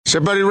Is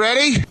everybody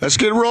ready? Let's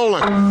get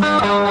rolling.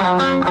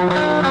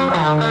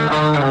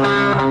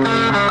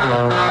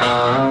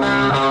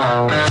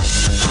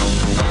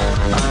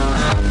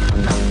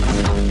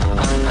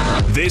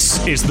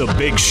 This is The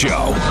Big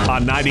Show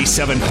on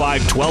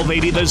 97.5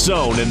 1280 The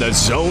Zone and The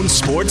Zone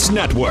Sports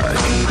Network.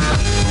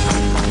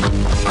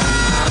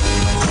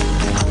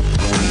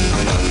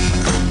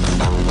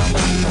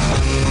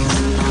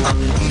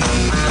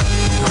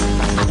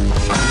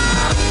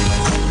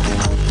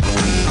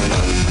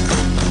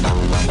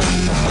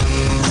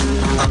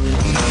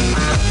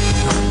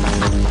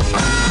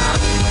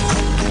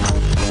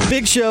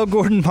 Big Show,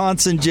 Gordon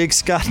Monson, Jake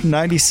Scott,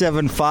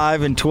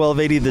 97.5 and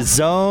 1280 The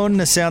Zone.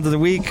 The Sound of the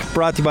Week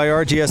brought to you by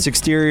RGS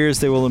Exteriors.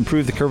 They will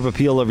improve the curb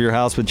appeal of your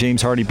house with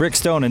James Hardy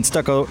Brickstone and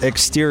Stucco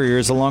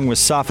Exteriors, along with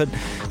soffit,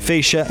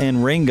 fascia,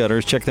 and rain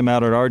gutters. Check them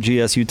out at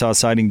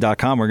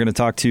rgsutahsiding.com. We're going to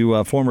talk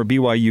to former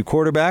BYU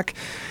quarterback.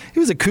 He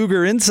was a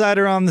Cougar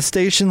insider on the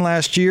station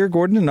last year,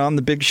 Gordon, and on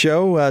the Big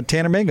Show,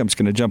 Tanner Mangum's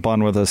going to jump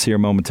on with us here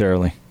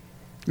momentarily.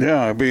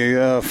 Yeah, it'd be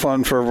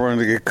fun for everyone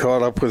to get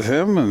caught up with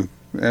him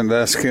and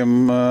ask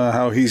him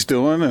how he's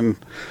doing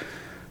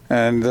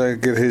and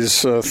get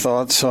his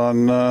thoughts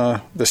on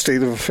the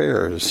state of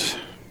affairs.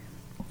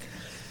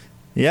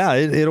 Yeah,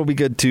 it'll be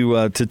good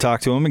to talk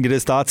to him and get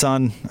his thoughts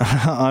on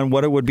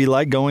what it would be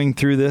like going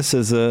through this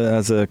as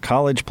a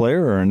college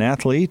player or an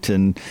athlete,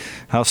 and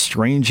how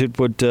strange it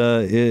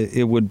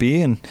would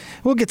be. And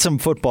we'll get some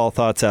football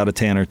thoughts out of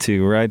Tanner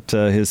too, right?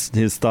 His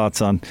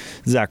thoughts on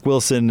Zach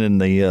Wilson and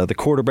the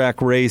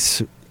quarterback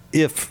race,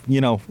 if,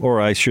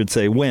 or I should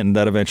say when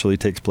that eventually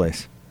takes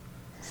place.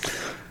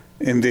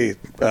 Indeed.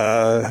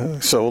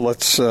 So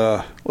let's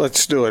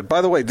do it. By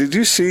the way, did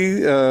you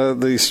see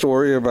the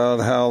story about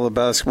how the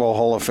Basketball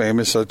Hall of Fame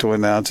is set to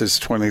announce its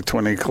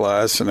 2020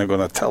 class, and they're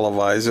going to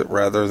televise it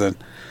rather than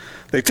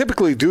 – they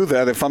typically do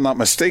that, if I'm not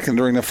mistaken,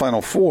 during the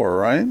Final Four,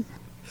 right?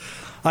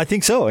 I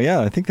think so.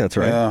 Yeah, I think that's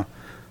right. Yeah,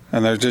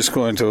 and they're just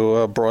going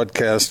to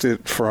broadcast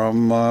it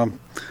from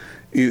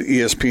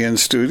ESPN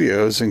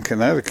studios in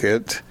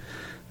Connecticut.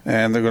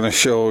 And they're going to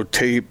show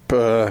tape,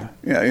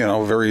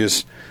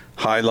 various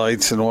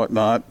highlights and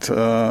whatnot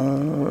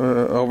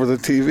over the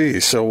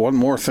TV. So one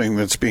more thing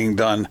that's being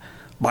done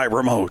by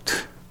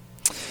remote.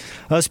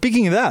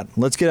 Speaking of that,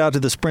 let's get out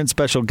to the Sprint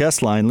special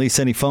guest line. Lease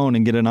any phone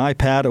and get an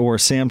iPad or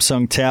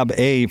Samsung Tab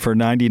A for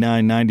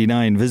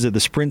 $99.99. Visit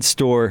the Sprint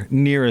store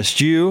nearest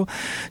you.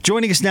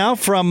 Joining us now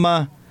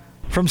from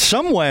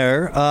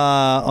somewhere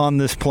on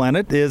this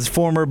planet is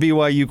former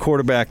BYU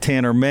quarterback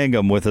Tanner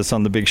Mangum with us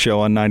on the Big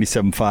Show on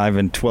 97.5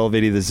 and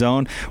 1280 The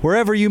Zone.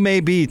 Wherever you may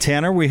be,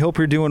 Tanner, we hope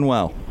you're doing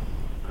well.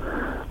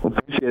 Well,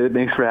 appreciate it.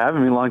 Thanks for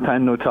having me. Long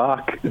time no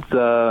talk. It's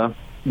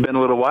been a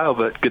little while,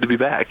 but good to be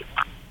back.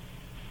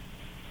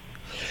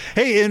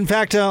 Hey, in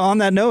fact, on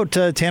that note,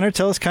 Tanner,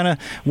 tell us kind of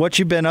what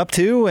you've been up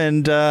to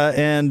and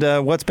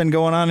what's been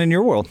going on in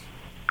your world.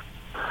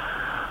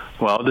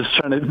 Well, just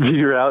trying to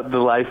figure out the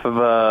life of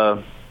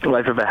a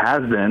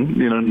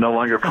has-been, no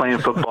longer playing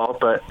football,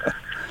 but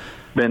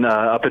been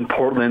up in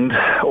Portland,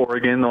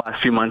 Oregon the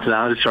last few months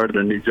now. Just started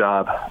a new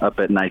job up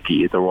at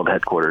Nike at the world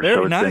headquarters. Very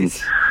so it's nice.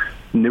 been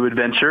a new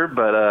adventure,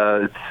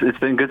 but it's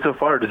been good so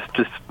far.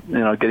 Just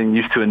getting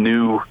used to a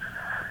new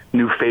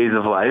phase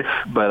of life,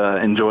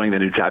 but enjoying the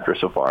new chapter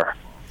so far.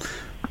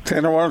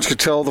 Tanner, why don't you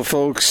tell the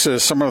folks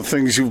some of the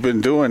things you've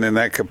been doing in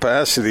that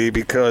capacity,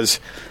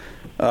 because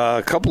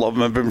a couple of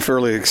them have been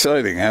fairly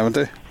exciting, haven't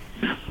they?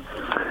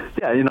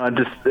 Yeah,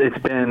 it's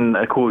been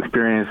a cool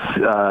experience,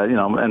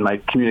 and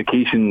my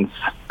communications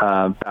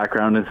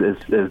background has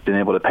been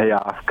able to pay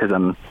off because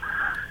I'm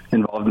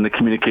involved in the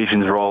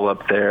communications role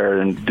up there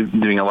and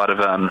doing a lot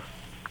of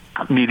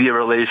media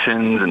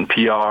relations and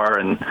PR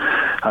and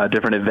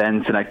different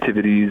events and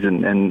activities.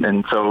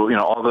 And so,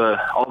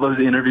 all those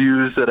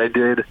interviews that I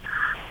did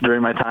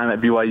during my time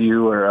at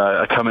BYU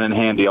are coming in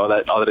handy. All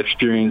that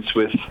experience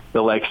with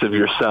the likes of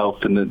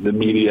yourself and the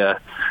media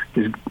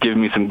is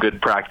giving me some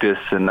good practice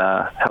and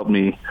help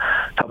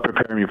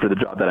prepare me for the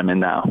job that I'm in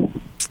now.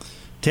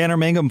 Tanner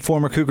Mangum,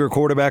 former Cougar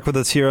quarterback, with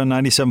us here on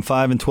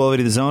 97.5 and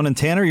 1280 The Zone. And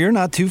Tanner, you're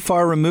not too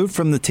far removed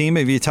from the team.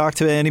 Have you talked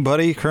to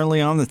anybody currently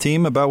on the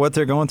team about what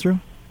they're going through?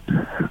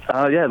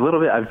 Yeah, a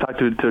little bit. I've talked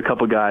to a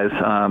couple guys.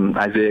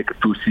 Isaiah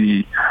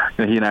Kafusi,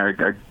 he and I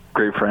are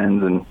great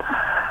friends, and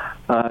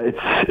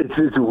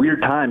it's a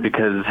weird time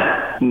because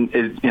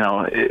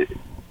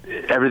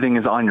everything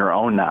is on your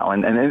own now.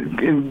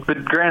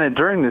 But granted,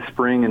 during the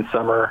spring and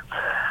summer,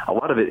 a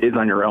lot of it is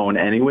on your own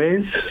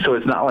anyways. So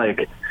it's not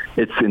like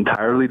it's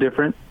entirely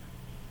different.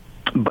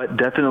 But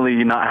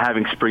definitely not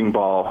having spring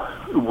ball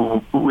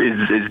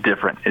is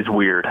different. It's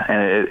weird,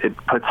 and it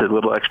puts a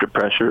little extra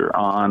pressure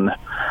on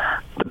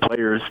the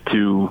players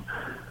to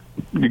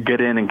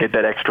get in and get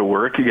that extra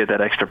work, you get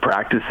that extra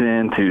practice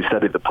in, to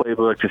study the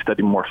playbook, to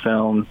study more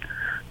film.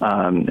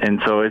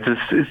 And so it's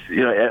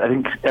I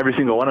think every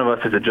single one of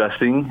us is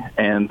adjusting,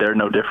 and they're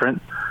no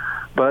different.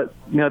 But,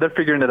 they're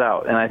figuring it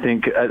out. And I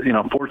think,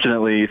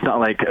 fortunately, it's not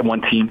like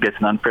one team gets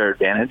an unfair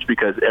advantage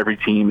because every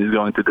team is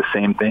going through the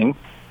same thing.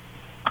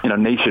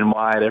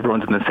 nationwide,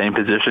 everyone's in the same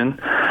position.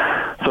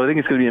 So I think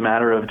it's going to be a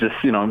matter of just,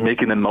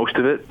 making the most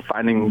of it,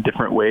 finding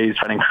different ways,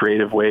 finding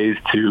creative ways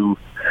to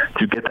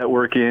get that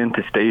work in,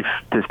 to stay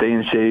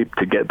in shape,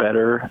 to get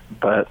better.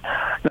 But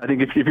I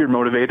think if you're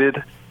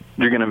motivated,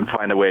 you're going to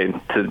find a way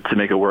to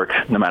make it work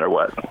no matter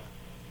what.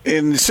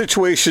 In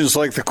situations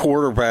like the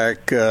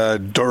quarterback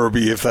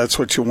derby, if that's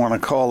what you want to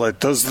call it,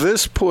 does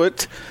this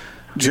put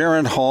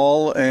Jaren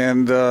Hall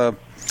and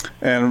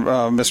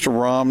Mr.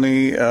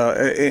 Romney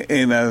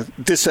in a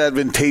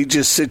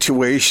disadvantageous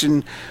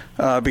situation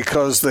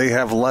because they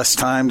have less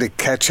time to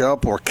catch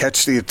up or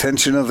catch the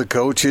attention of the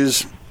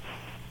coaches?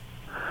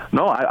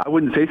 No, I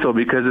wouldn't say so,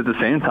 because at the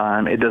same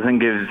time, it doesn't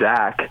give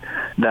Zach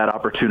that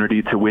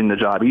opportunity to win the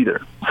job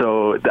either.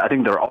 So I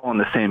think they're all in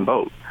the same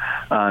boat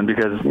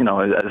because,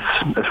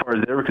 as far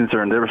as they were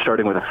concerned, they were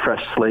starting with a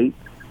fresh slate,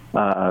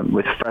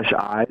 with fresh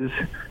eyes,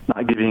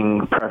 not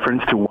giving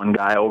preference to one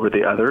guy over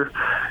the other.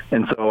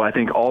 And so I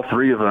think all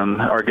three of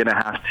them are going to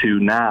have to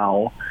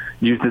now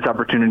use this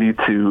opportunity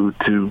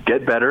to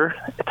get better,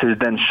 to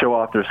then show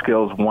off their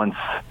skills once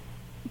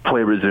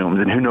play resumes,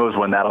 and who knows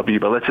when that'll be,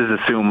 but let's just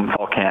assume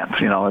fall camp.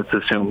 Let's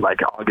assume like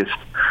August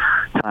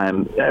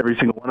time. Every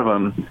single one of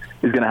them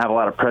is going to have a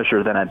lot of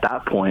pressure then at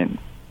that point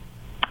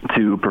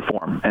to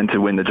perform and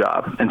to win the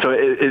job. And so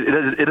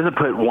it doesn't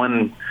put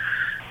one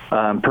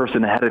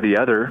person ahead of the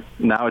other.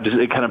 Now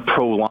it kind of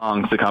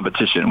prolongs the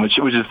competition, which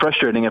is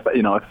frustrating.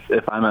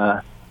 If I'm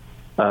a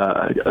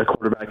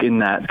quarterback in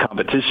that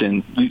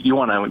competition, you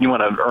want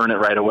to earn it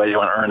right away. You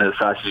want to earn it as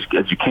fast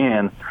as you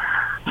can,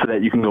 so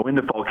that you can go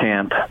into fall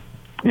camp,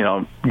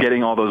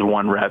 getting all those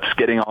one reps,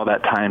 getting all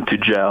that time to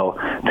gel,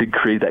 to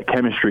create that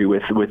chemistry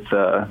with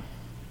the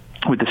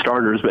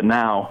starters. But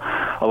now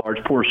a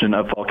large portion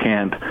of fall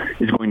camp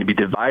is going to be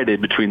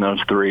divided between those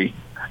three.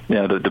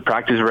 The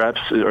practice reps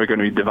are going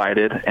to be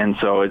divided, and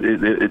so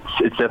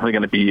it's definitely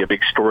going to be a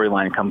big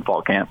storyline come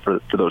fall camp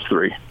for those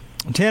three.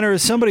 Tanner,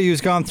 as somebody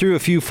who's gone through a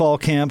few fall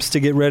camps to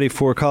get ready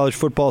for college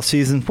football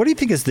season, what do you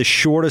think is the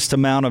shortest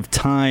amount of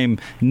time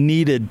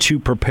needed to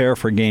prepare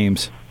for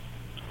games?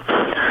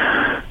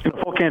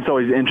 Fall camp's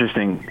always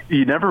interesting.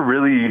 You never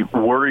really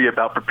worry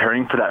about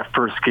preparing for that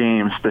first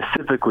game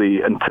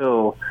specifically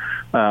until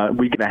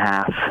week and a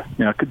half,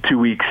 2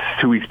 weeks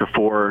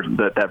before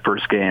that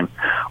first game.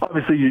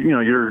 Obviously,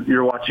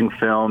 you're watching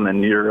film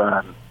and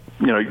you're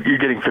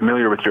getting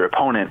familiar with your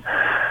opponent,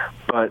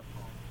 but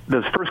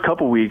those first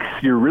couple weeks,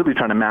 you're really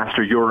trying to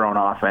master your own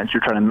offense.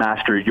 You're trying to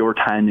master your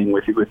timing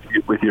with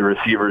your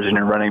receivers and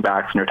your running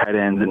backs and your tight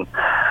ends,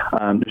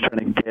 and just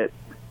trying to get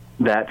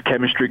that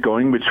chemistry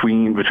going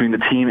between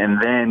the team,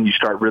 and then you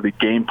start really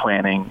game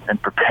planning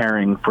and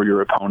preparing for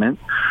your opponent,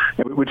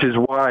 which is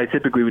why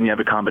typically when you have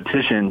a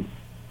competition,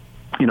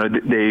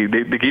 they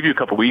give you a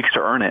couple weeks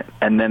to earn it,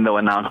 and then they'll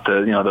announce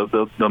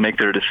they'll make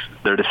their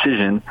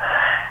decision,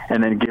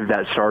 and then give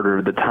that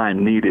starter the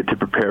time needed to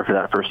prepare for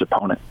that first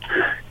opponent.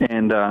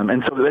 And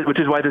so, which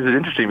is why this is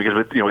interesting, because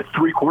with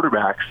three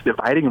quarterbacks,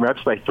 dividing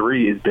reps by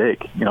three is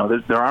big.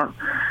 There aren't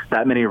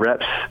that many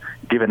reps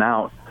given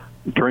out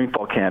during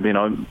fall camp.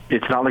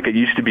 It's not like it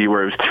used to be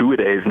where it was 2 a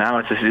days. Now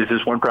it's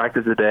just one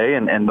practice a day,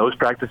 and those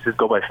practices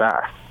go by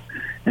fast.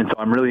 And so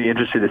I'm really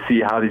interested to see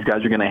how these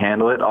guys are going to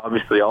handle it.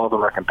 Obviously, all of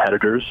them are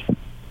competitors.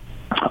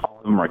 All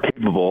of them are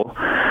capable.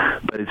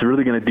 But it's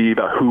really going to be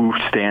about who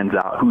stands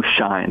out, who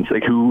shines,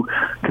 like who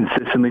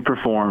consistently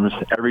performs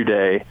every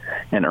day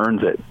and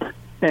earns it.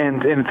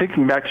 And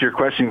thinking back to your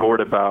question,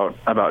 Gord, about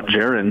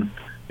Jaren,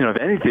 if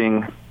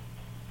anything,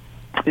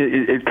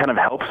 it kind of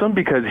helps him,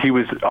 because he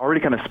was already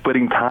kind of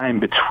splitting time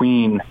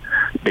between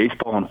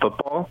baseball and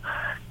football.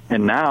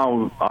 And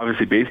now,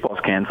 obviously, baseball's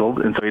canceled,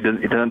 and so he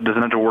doesn't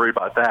have to worry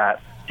about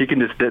that. He can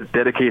just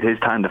dedicate his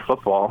time to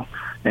football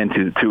and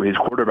to his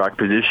quarterback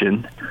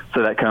position,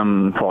 so that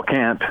come fall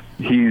camp,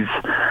 he's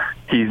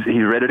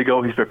ready to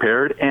go, he's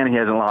prepared, and he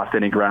hasn't lost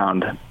any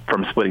ground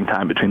from splitting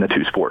time between the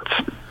two sports.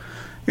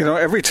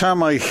 Every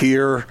time I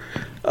hear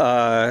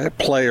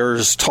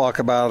players talk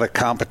about a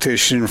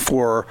competition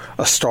for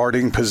a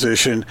starting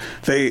position,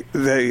 they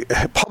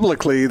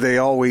publicly they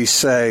always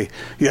say,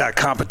 "Yeah,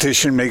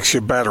 competition makes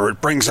you better.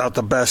 It brings out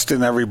the best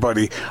in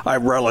everybody. I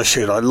relish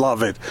it. I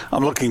love it.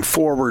 I'm looking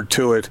forward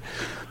to it."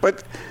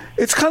 But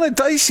it's kind of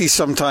dicey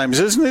sometimes,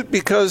 isn't it?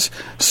 Because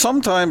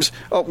sometimes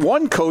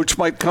one coach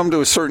might come to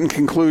a certain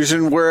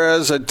conclusion,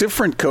 whereas a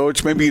different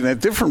coach, maybe in a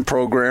different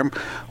program,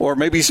 or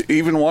maybe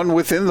even one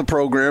within the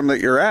program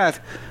that you're at,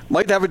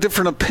 might have a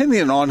different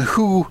opinion on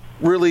who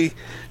really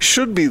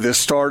should be the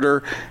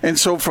starter. And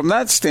so from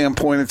that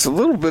standpoint, it's a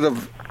little bit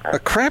of a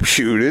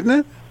crapshoot, isn't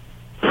it?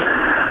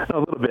 A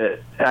little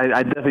bit.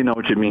 I definitely know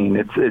what you mean.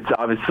 It's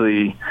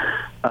obviously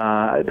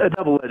a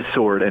double-edged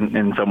sword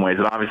in some ways.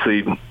 And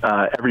obviously,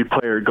 every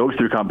player goes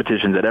through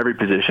competitions at every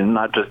position,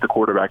 not just the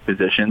quarterback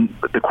position.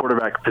 But the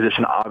quarterback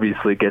position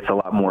obviously gets a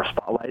lot more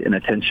spotlight and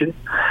attention.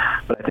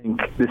 But I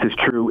think this is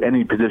true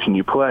any position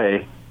you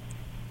play,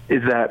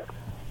 is that,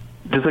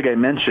 just like I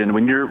mentioned,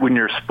 when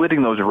you're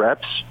splitting those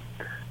reps,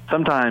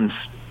 sometimes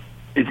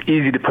it's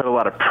easy to put a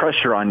lot of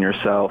pressure on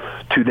yourself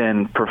to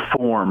then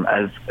perform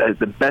as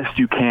the best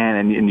you can,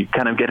 and you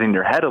kind of get in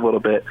your head a little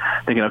bit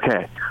thinking,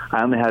 okay,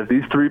 I only have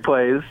these 3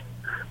 plays,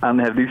 I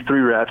only have these 3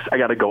 reps, I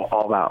got to go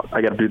all out.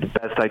 I got to do the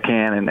best I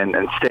can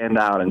and stand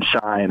out and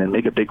shine and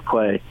make a big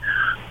play.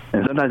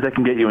 And sometimes that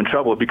can get you in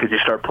trouble because you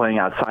start playing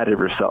outside of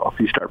yourself.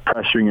 You start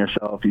pressuring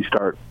yourself. You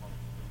start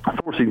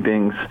forcing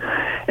things.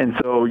 And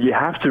so you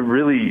have to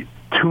really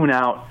tune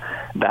out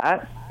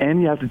that,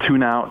 and you have to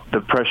tune out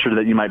the pressure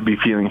that you might be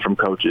feeling from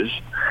coaches.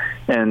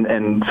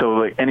 And so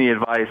like any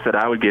advice that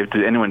I would give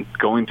to anyone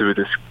going through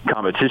this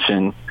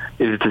competition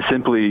is to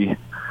simply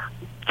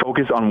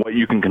focus on what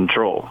you can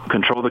control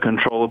the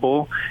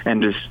controllable,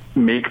 and just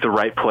make the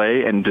right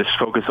play, and just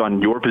focus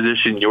on your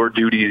position, your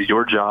duties,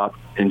 your job,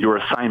 and your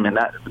assignment,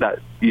 that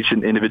each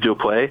individual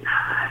play.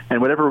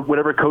 And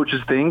whatever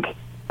coaches think,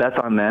 that's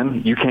on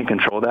them. You can't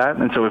control that.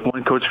 And so if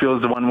one coach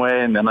feels the one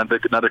way and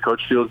another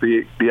coach feels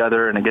the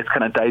other, and it gets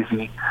kind of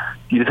dicey,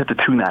 you just have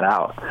to tune that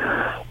out.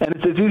 And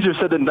it's easier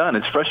said than done.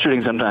 It's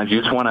frustrating sometimes.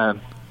 You just want to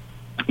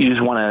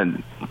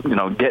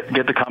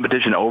get the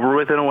competition over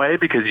with in a way,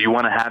 because you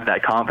want to have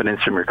that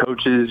confidence from your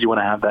coaches. You want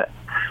to have that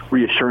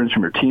reassurance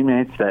from your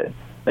teammates that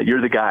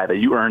you're the guy, that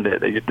you earned it,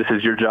 that this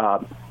is your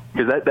job.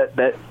 Because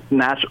that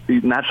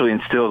naturally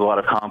instills a lot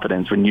of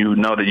confidence when you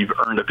know that you've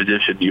earned a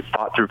position, you've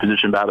fought through a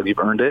position battle, you've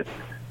earned it.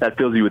 That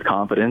fills you with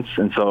confidence.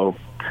 And so,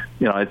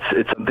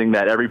 it's something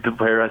that every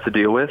player has to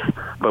deal with.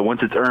 But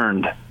once it's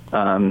earned,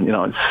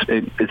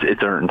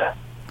 it's earned.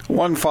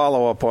 One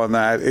follow-up on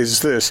that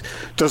is this.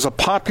 Does a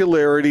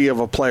popularity of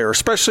a player,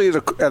 especially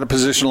at a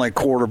position like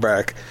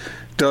quarterback,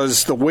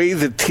 does the way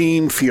the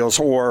team feels,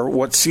 or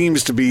what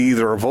seems to be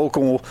either a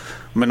vocal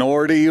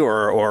minority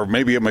or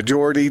maybe a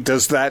majority,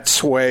 does that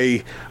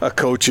sway a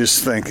coach's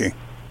thinking?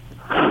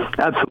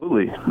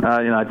 Absolutely.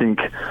 I think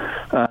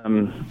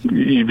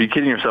you'd be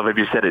kidding yourself if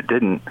you said it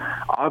didn't.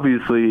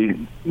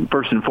 Obviously,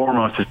 first and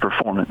foremost is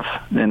performance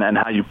and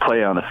how you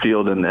play on the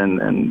field. And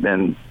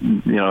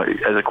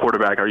as a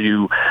quarterback, are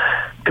you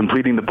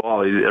completing the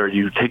ball? Are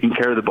you taking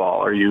care of the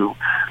ball? Are you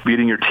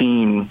leading your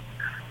team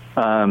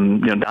down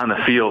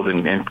the field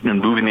and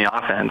moving the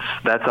offense?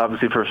 That's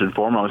obviously first and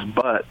foremost.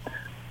 But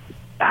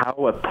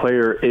how a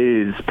player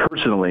is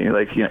personally,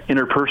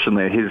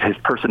 interpersonally, his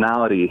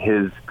personality,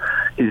 his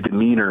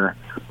demeanor,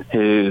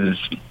 his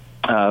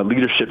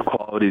leadership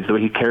qualities, the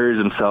way he carries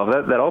himself,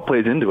 that all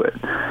plays into it.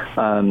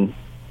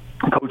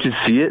 Coaches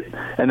see it,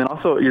 and then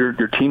also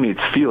your teammates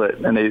feel it,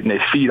 and they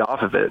feed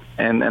off of it.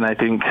 And I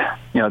think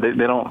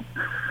they don't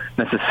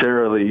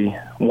necessarily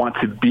want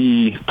to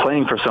be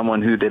playing for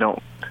someone who they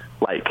don't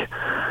like.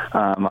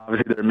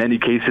 Obviously, there are many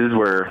cases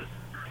where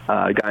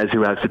guys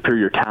who have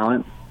superior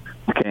talent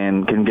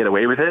can get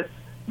away with it,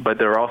 but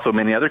there are also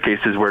many other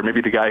cases where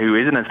maybe the guy who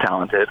isn't as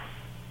talented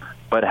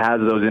but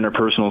has those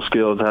interpersonal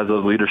skills, has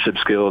those leadership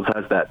skills,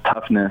 has that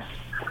toughness,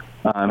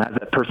 has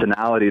that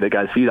personality that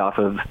guys feed off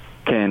of,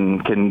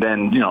 can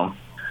then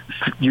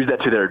use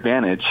that to their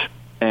advantage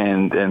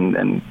and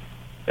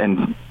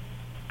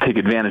take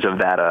advantage of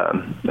that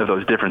of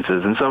those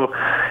differences. And so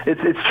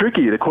it's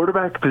tricky. The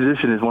quarterback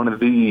position is one of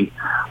the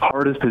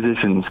hardest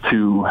positions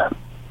to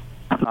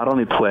not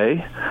only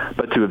play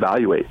but to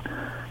evaluate.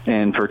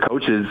 And for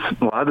coaches,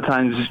 a lot of the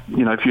times,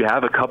 if you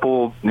have a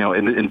couple, in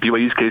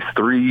BYU's case,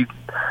 3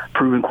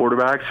 proven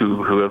quarterbacks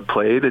who have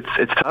played,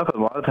 it's tough. A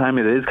lot of the time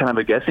it is kind of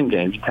a guessing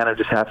game. You kind of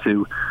just have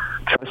to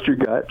trust your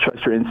gut,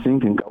 trust your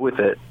instinct, and go with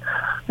it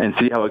and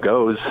see how it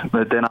goes.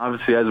 But then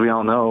obviously, as we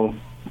all know,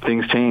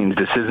 things change,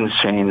 decisions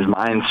change,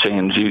 minds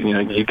change.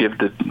 You give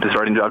the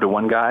starting job to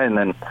one guy, and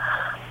then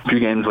a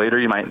few games later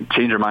you might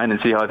change your mind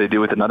and see how they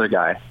do with another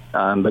guy.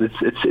 But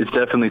it's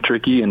definitely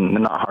tricky and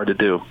not hard to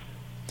do.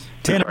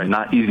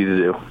 Not easy to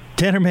do.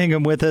 Tanner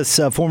Mangum with us,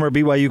 former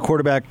BYU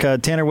quarterback.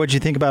 Tanner, what did you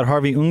think about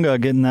Harvey Unga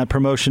getting that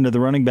promotion to the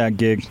running back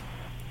gig?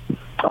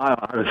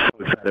 I was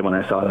so excited when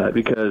I saw that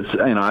because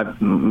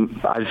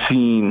I've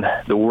seen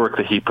the work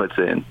that he puts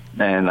in,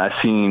 and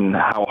I've seen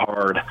how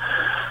hard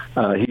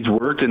he's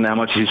worked and how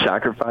much he's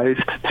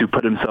sacrificed to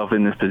put himself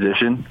in this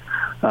position.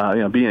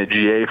 Being a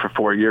GA for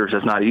 4 years,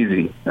 that's not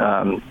easy.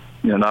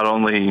 Not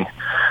only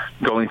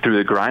going through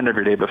the grind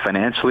every day, but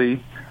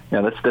financially,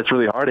 that's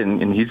really hard.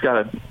 And he's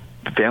got a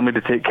family to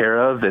take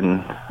care of,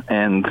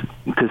 and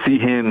to see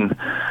him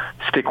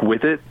stick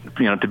with it,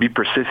 to be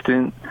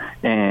persistent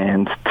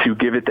and to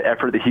give it the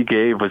effort that he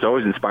gave was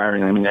always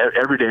inspiring. I mean,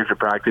 every day after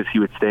practice, he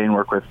would stay and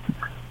work with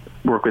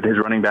his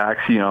running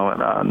backs.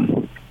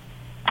 I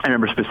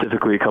remember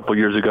specifically a couple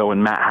years ago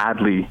when Matt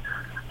Hadley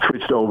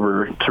switched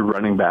over to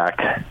running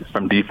back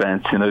from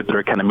defense.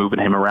 They're kind of moving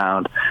him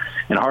around,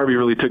 and Harvey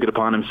really took it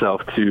upon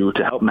himself to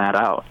help Matt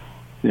out,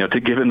 to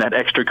give him that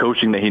extra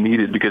coaching that he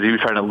needed because he was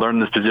trying to learn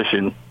this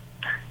position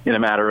in a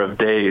matter of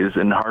days.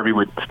 And Harvey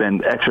would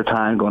spend extra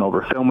time going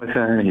over film with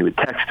him, and he would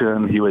text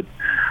him. He would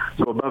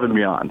go above and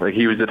beyond. Like,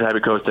 he was the type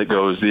of coach that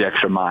goes the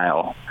extra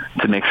mile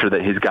to make sure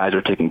that his guys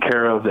are taken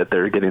care of, that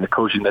they're getting the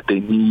coaching that they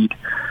need.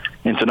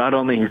 And so not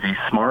only is he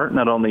smart,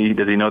 not only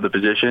does he know the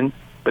position,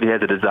 but he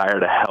has a desire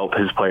to help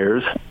his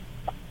players.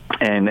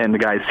 And the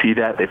guys see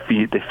that, they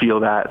feel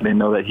that, they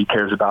know that he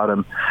cares about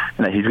them,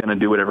 and that he's going to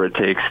do whatever it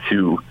takes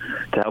to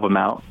help him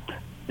out.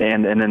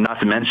 And then not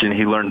to mention,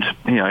 he learned,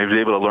 he was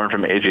able to learn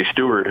from A.J.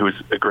 Stewart, who's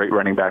a great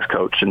running backs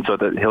coach, and so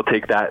that he'll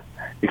take that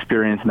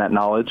experience and that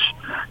knowledge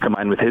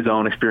combined with his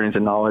own experience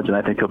and knowledge, and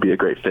I think he'll be a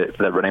great fit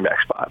for that running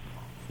back spot.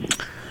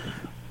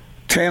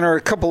 Tanner,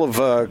 a couple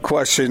of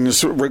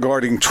questions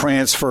regarding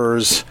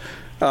transfers.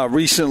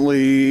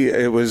 Recently,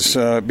 it was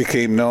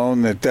became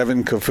known that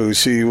Devin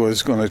Kaufusi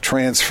was going to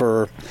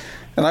transfer.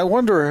 And I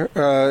wonder,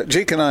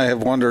 Jake and I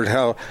have wondered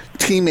how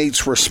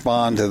teammates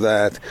respond to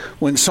that.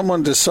 When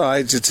someone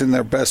decides it's in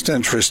their best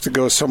interest to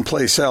go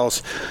someplace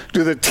else,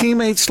 do the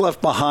teammates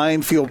left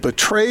behind feel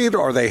betrayed?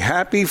 Are they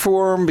happy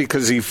for him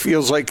because he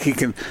feels like he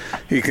can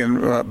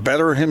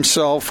better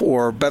himself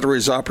or better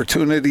his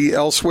opportunity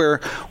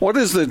elsewhere? What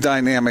is the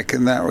dynamic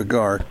in that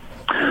regard?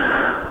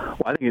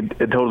 Well, I think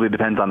it totally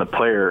depends on the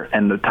player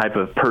and the type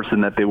of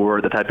person that they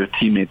were, the type of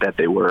teammate that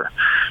they were.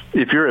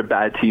 If you're a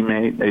bad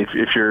teammate,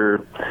 if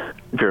you're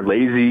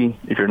lazy,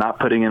 if you're not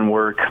putting in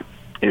work,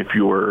 if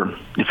you're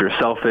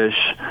selfish,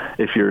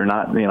 if you're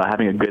not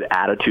having a good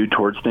attitude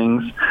towards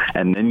things,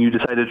 and then you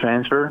decide to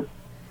transfer,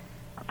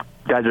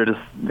 guys are just.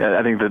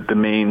 I think that the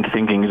main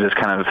thinking is just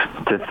kind of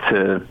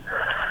to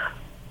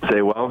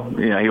say, well,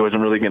 he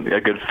wasn't really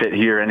a good fit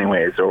here,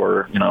 anyways,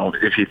 or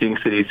if he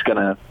thinks that he's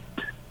gonna.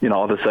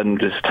 All of a sudden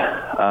just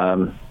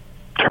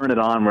turn it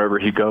on wherever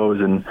he goes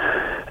and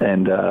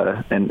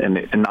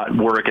not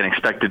work and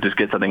expect to just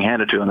get something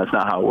handed to him. That's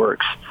not how it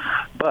works.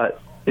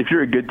 But if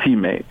you're a good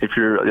teammate, if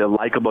you're a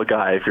likable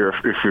guy, if you're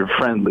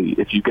friendly,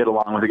 if you get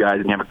along with the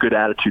guys and you have a good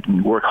attitude and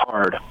you work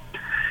hard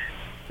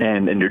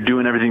and you're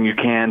doing everything you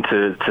can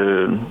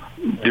to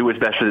do what's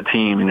best for the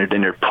team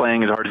and you're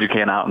playing as hard as you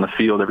can out in the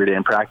field every day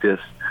in practice,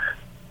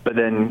 but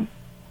then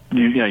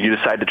you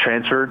decide to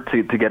transfer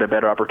to get a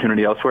better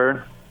opportunity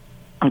elsewhere,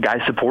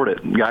 guys support it.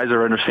 Guys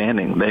are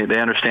understanding. They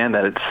understand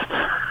that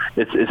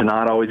it's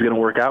not always going to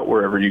work out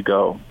wherever you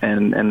go.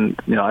 And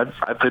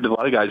I've played with a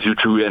lot of guys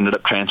who ended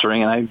up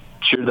transferring, and I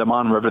cheered them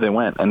on wherever they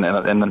went. And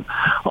then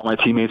all my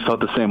teammates felt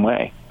the same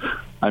way.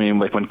 I mean,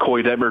 like when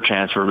Coy Detmer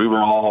transferred, we were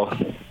all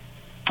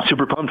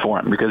super pumped for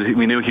him because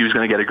we knew he was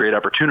going to get a great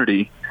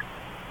opportunity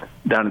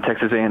down in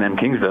Texas A&M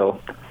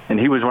Kingsville. And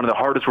he was one of the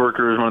hardest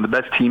workers, one of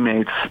the best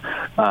teammates.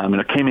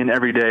 Came in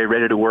every day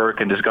ready to work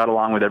and just got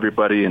along with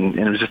everybody. And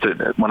it was just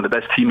one of the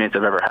best teammates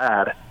I've ever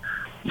had.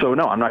 So,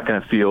 no, I'm not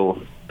going to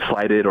feel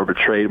slighted or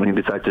betrayed when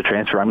he decides to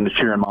transfer. I'm going to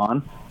cheer him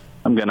on.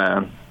 I'm going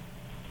to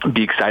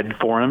be excited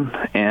for him.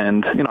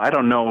 And, I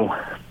don't know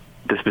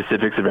the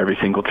specifics of every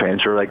single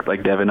transfer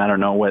like Devin. I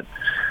don't know what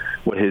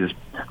his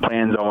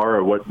plans are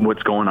or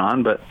what's going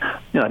on. But,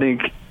 I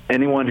think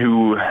anyone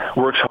who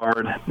works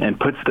hard and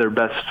puts their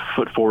best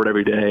foot forward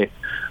every day,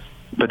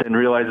 but then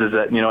realizes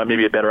that,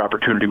 maybe a better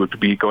opportunity would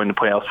be going to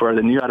play elsewhere,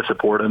 then you got to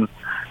support him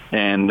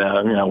and,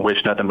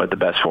 wish nothing but the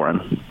best for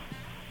him.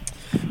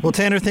 Well,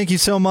 Tanner, thank you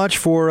so much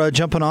for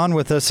jumping on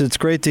with us. It's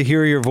great to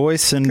hear your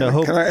voice. And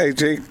hope.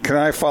 Can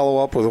I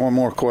follow up with one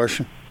more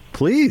question?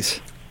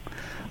 Please.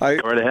 Go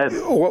right ahead.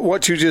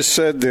 What you just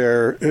said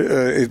there,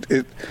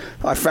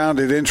 I found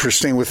it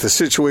interesting with the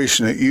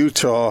situation at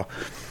Utah.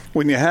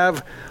 When you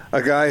have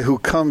a guy who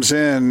comes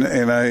in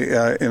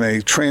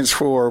a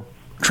transfer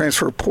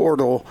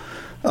portal,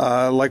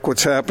 like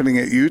what's happening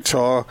at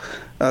Utah,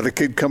 the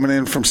kid coming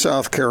in from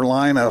South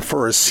Carolina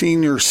for his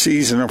senior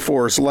season or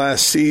for his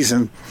last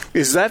season,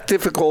 is that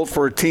difficult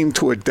for a team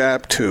to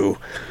adapt to?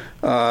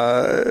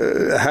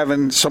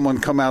 Having someone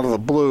come out of the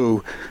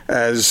blue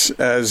as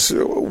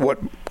what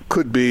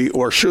could be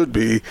or should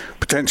be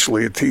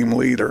potentially a team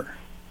leader?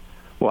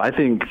 Well, I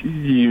think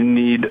you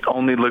need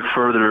only look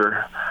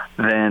further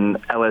than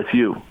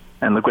LSU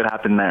and look what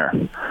happened there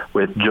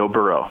with Joe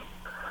Burrow.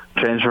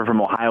 Transfer from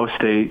Ohio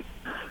State,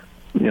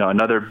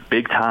 another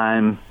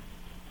big-time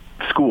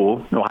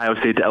school, Ohio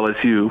State to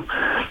LSU.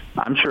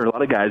 I'm sure a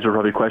lot of guys were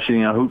probably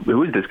questioning,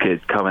 who is this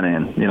kid coming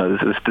in?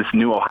 This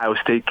new Ohio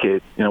State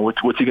kid.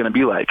 What's he going to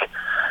be like?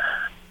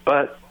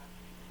 But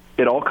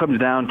it all comes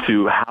down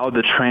to how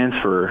the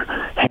transfer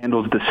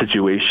handles the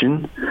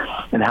situation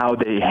and how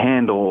they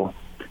handle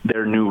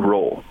their new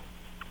role.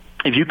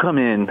 If you come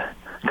in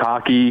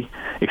cocky,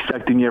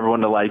 expecting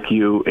everyone to like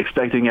you,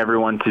 expecting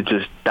everyone to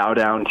just bow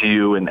down to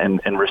you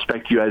and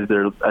respect you as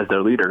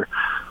their leader,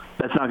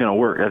 that's not going to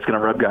work. That's going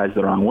to rub guys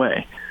the wrong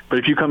way. But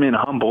if you come in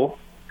humble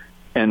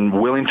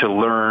and willing to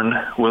learn,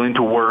 willing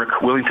to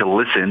work, willing to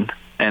listen,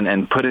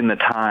 and put in the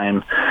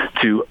time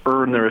to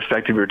earn the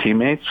respect of your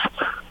teammates,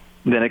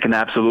 then it can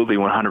absolutely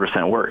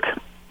 100% work.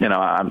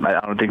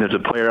 I don't think there's a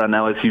player on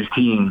LSU's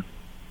team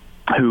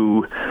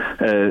who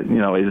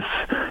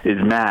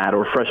is mad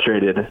or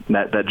frustrated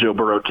that Joe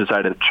Burrow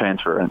decided to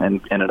transfer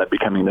and ended up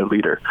becoming their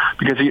leader,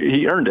 because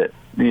he earned it.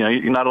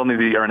 Not only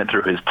did he earn it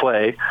through his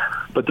play,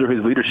 but through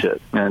his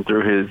leadership and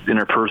through his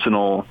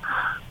interpersonal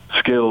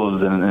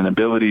skills and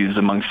abilities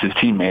amongst his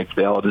teammates.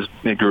 They all just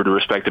grew to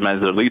respect him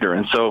as their leader.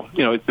 And so,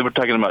 we're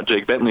talking about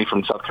Jake Bentley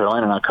from South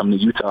Carolina now coming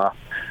to Utah.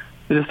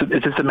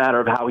 It's just a matter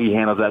of how he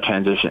handles that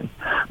transition.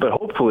 But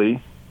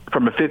hopefully,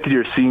 from a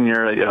fifth-year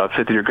senior, a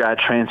fifth-year grad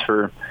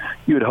transfer,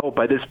 you would hope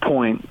by this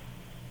point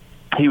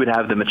he would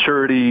have the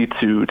maturity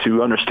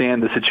to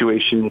understand the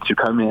situation, to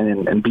come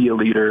in and be a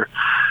leader,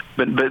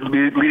 but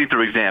leading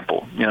through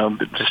example.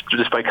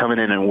 Just by coming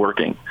in and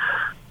working,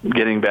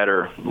 getting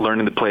better,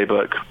 learning the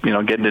playbook.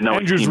 Getting to know.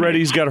 Andrew's ready.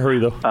 He's got to hurry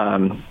though.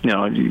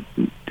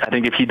 I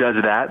think if he does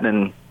that,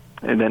 then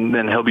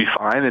he'll be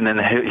fine, and then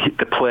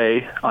the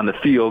play on the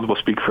field will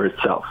speak for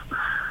itself.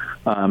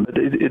 But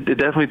it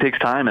definitely takes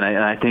time, and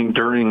I think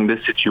during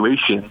this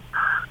situation,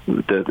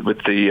 with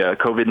the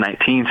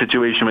COVID-19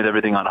 situation, with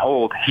everything on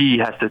hold, he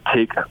has to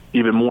take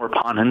even more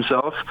upon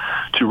himself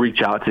to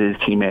reach out to his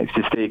teammates,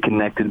 to stay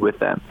connected with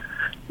them.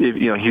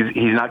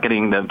 He's not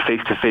getting the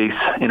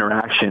face-to-face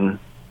interaction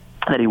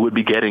that he would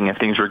be getting if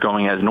things were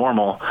going as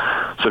normal.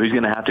 So he's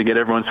going to have to get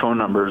everyone's phone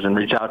numbers and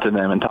reach out to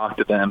them and talk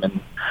to them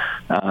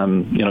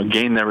and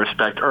gain their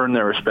respect, earn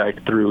their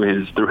respect through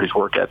his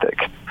work ethic.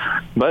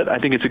 But I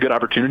think it's a good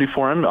opportunity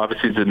for him.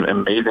 Obviously, it's an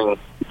amazing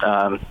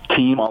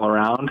team all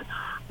around,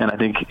 and I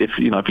think if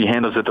he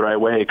handles it the right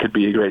way, it could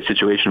be a great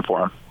situation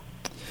for him.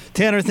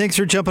 Tanner, thanks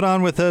for jumping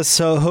on with us.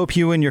 Hope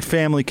you and your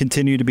family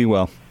continue to be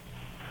well.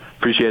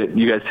 Appreciate it.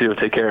 You guys too.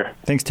 Take care.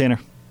 Thanks, Tanner.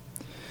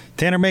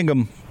 Tanner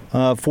Mangum,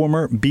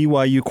 former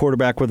BYU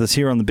quarterback, with us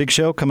here on The Big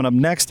Show. Coming up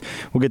next,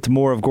 we'll get to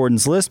more of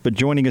Gordon's list, but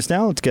joining us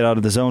now, let's get out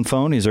of the zone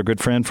phone. He's our good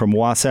friend from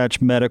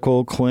Wasatch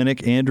Medical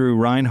Clinic, Andrew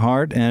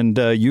Reinhardt, and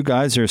you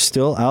guys are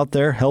still out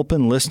there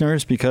helping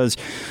listeners because,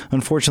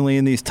 unfortunately,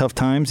 in these tough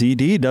times,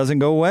 ED doesn't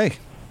go away.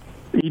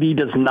 ED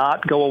does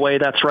not go away.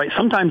 That's right.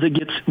 Sometimes it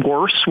gets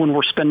worse when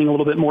we're spending a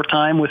little bit more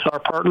time with our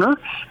partner,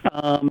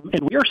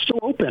 and we are still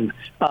open.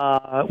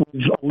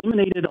 We've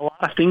eliminated a lot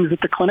of things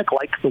at the clinic,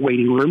 like the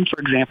waiting room, for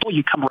example.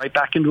 You come right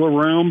back into a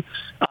room.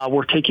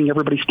 We're taking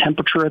everybody's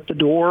temperature at the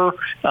door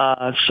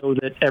so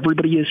that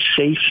everybody is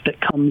safe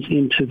that comes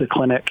into the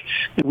clinic.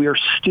 And we are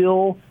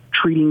still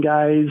treating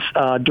guys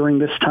during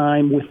this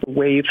time with the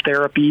wave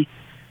therapy.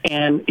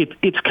 And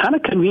it's kind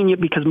of convenient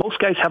because most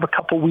guys have a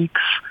couple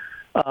weeks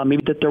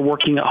maybe that they're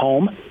working at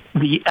home.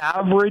 The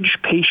average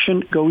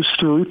patient goes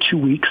through 2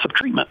 weeks of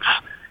treatments,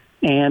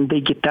 and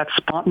they get that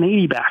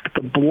spontaneity back,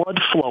 the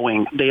blood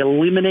flowing. They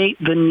eliminate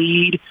the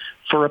need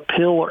for a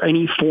pill or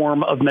any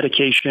form of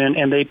medication,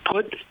 and they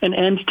put an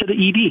end to the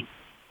ED.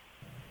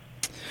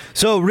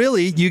 So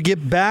really, you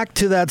get back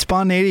to that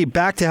spontaneity,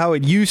 back to how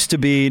it used to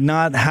be,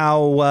 not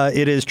how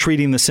it is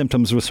treating the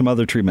symptoms with some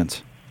other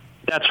treatments.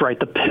 That's right.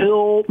 The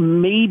pill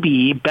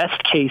maybe,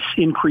 best case,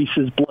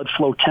 increases blood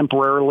flow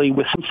temporarily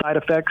with some side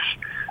effects.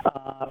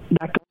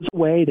 That goes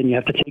away. Then you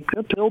have to take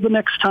the pill the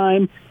next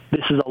time.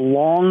 This is a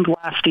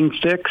long-lasting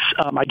fix.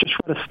 I just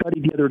read a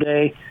study the other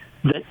day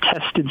that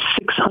tested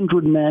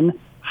 600 men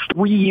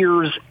 3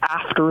 years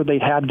after they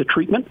had the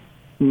treatment.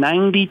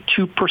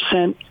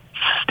 92%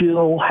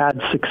 still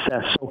had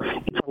success. So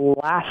it's a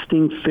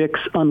lasting fix,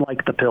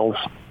 unlike the pills.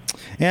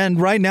 And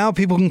right now,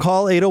 people can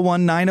call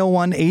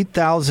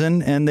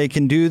 801-901-8000, and they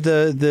can do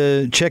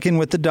the check-in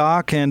with the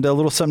doc and a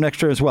little something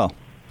extra as well.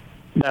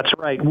 That's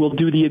right. We'll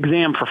do the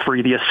exam for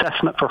free, the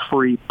assessment for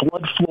free,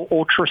 blood flow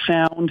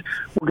ultrasound.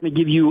 We're going to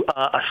give you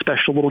a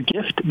special little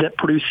gift that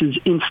produces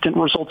instant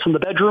results in the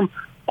bedroom.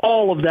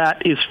 All of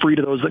that is free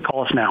to those that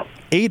call us now.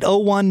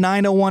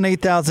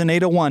 801-901-8000,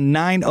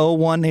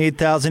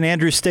 801-901-8000.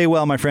 Andrew, stay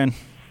well, my friend.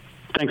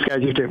 Thanks,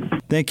 guys. You too.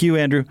 Thank you,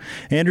 Andrew.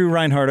 Andrew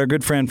Reinhardt, our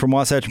good friend from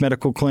Wasatch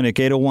Medical Clinic,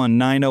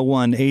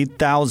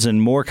 801-901-8000.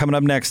 More coming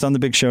up next on The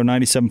Big Show,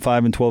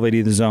 97.5 and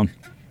 1280 The Zone.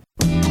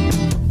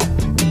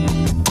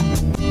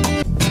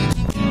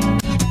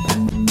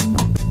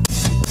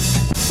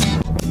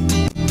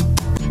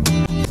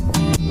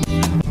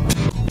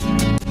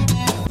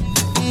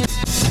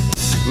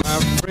 My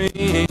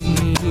friends,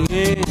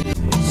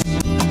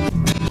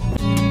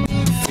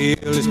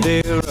 feel is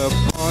their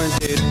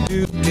appointed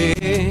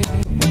duty.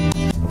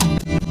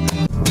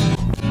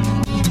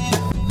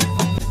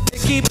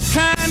 Keep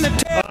trying to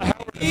tell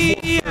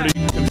me. Howard at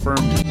 4:30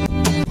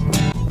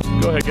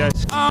 confirmed. Go ahead,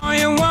 guys. All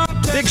you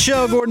want to Big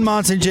Show, Gordon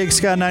Monson, Jake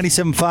Scott,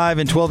 97.5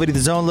 and 1280 The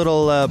Zone.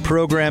 Little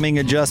programming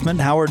adjustment.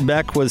 Howard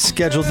Beck was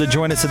scheduled to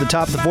join us at the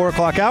top of the 4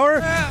 o'clock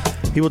hour.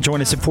 He will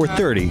join us at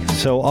 4:30.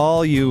 So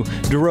all you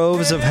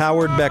droves of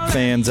Howard Beck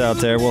fans out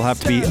there will have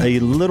to be a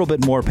little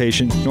bit more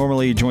patient.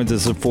 Normally he joins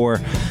us at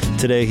 4.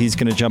 Today he's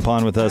going to jump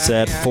on with us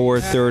at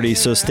 4:30.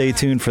 So stay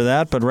tuned for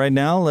that. But right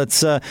now,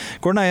 let's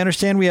Gordon, I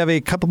understand we have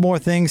a couple more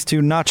things to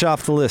notch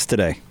off the list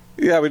today.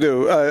 Yeah, we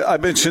do. I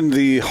mentioned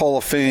the Hall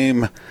of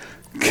Fame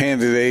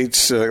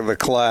candidates, the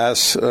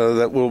class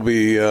that will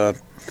be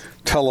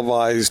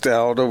televised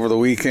out over the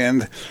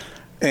weekend.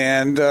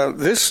 And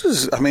this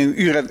is, I mean,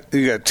 you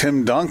got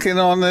Tim Duncan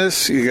on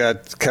this, you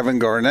got Kevin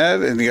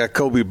Garnett, and you got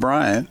Kobe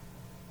Bryant.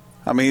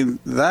 I mean,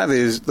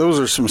 those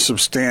are some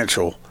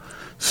substantial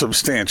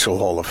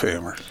Hall of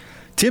Famers.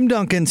 Tim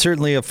Duncan,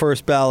 certainly a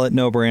first ballot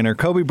no-brainer.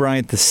 Kobe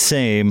Bryant, the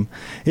same.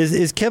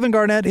 Is Kevin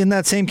Garnett in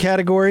that same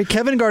category?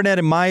 Kevin Garnett,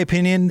 in my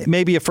opinion,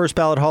 maybe a first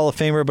ballot Hall of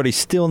Famer, but he's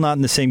still not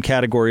in the same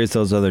category as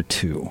those other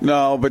two.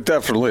 No, but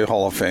definitely a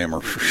Hall of Famer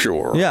for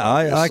sure. Yeah,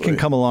 I can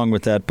come along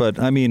with that. But,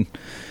 I mean,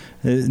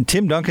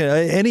 Tim Duncan,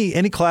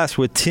 any class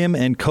with Tim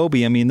and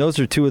Kobe, I mean, those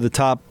are two of the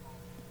top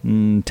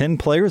 10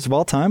 players of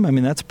all time. I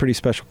mean, that's a pretty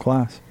special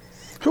class.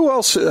 Who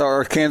else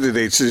are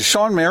candidates? Is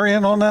Sean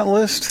Marion on that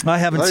list? I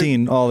haven't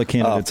seen all the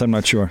candidates. I'm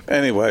not sure.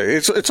 Anyway,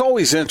 it's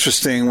always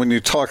interesting when you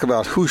talk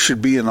about who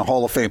should be in the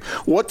Hall of Fame.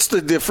 What's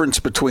the difference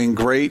between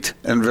great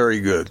and very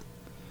good?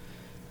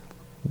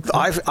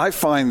 I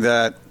find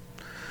that,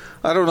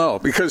 I don't know,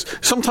 because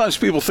sometimes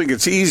people think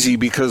it's easy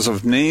because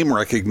of name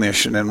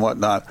recognition and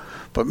whatnot.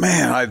 But,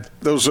 man,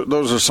 those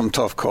are some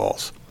tough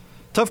calls.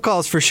 Tough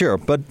calls for sure.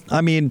 But,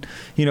 I mean,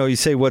 you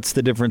say what's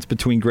the difference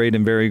between great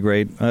and very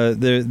great?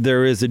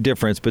 There is a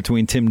difference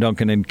between Tim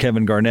Duncan and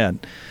Kevin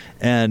Garnett.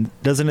 And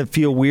doesn't it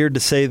feel weird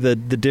to say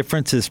that the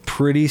difference is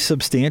pretty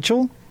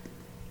substantial?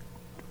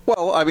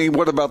 Well, I mean,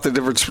 what about the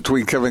difference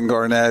between Kevin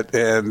Garnett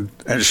and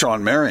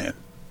Sean Marion?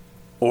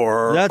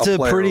 Or that's a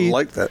pretty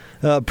like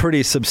that.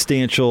 Pretty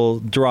substantial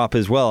drop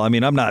as well. I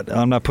mean, I'm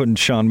not putting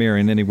Sean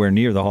Marion anywhere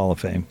near the Hall of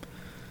Fame.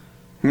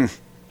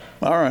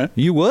 All right.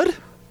 You would?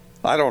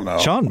 I don't know.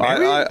 Sean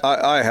Marion?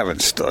 I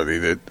haven't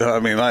studied it. I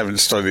mean, I haven't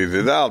studied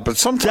it out, but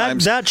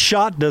sometimes that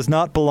shot does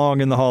not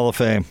belong in the Hall of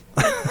Fame.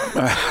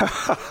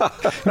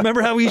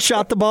 Remember how he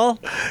shot the ball?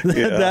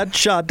 Yeah. That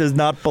shot does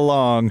not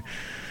belong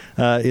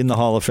in the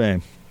Hall of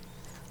Fame.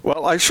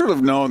 Well, I should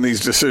have known these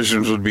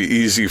decisions would be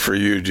easy for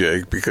you,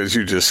 Jake, because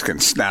you just can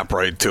snap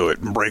right to it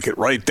and break it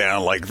right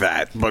down like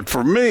that. But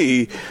for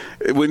me,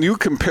 when you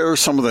compare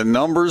some of the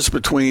numbers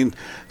between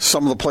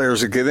some of the players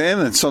that get in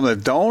and some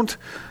that don't,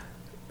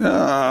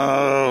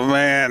 oh,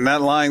 man,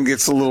 that line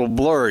gets a little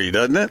blurry,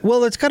 doesn't it? Well,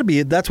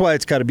 that's why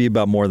it's got to be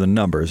about more than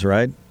numbers,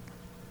 right?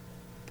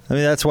 I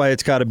mean, that's why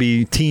it's got to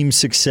be team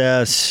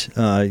success,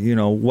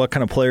 what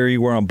kind of player you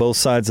were on both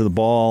sides of the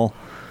ball.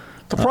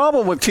 The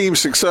problem with team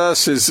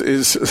success is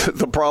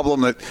the problem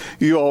that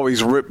you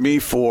always rip me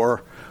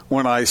for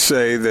when I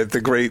say that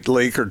the great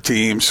Laker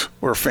teams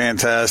were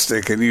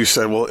fantastic, and you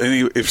said, well,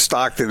 if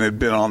Stockton had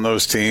been on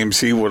those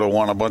teams, he would have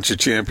won a bunch of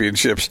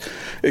championships.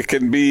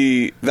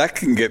 That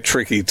can get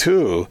tricky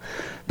too,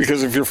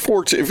 because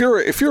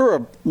if you're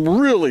a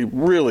really,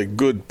 really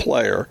good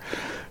player,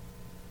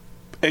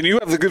 and you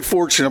have the good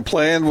fortune of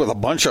playing with a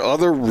bunch of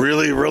other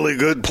really, really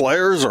good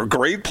players or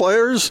great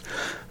players,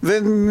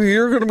 then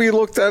you're going to be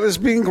looked at as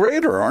being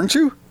greater, aren't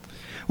you?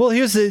 Well,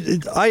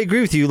 I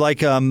agree with you.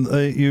 Like,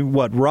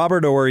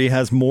 Robert Horry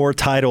has more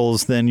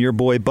titles than your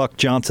boy Buck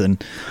Johnson,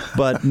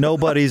 but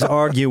nobody's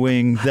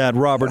arguing that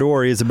Robert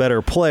Horry is a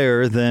better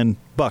player than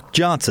Buck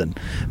Johnson.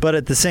 But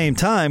at the same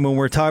time, when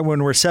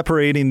we're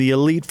separating the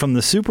elite from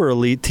the super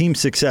elite, team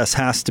success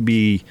has to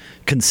be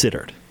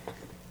considered.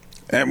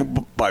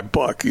 And by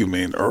Buck, you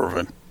mean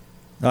Irvin.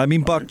 I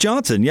mean Buck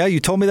Johnson. Yeah,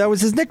 you told me that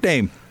was his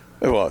nickname.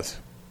 It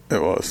was.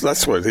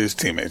 That's what his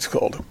teammates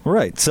called him.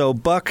 Right. So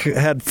Buck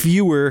had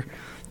fewer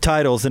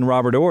titles than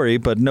Robert Horry,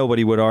 but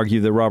nobody would argue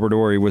that Robert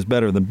Horry was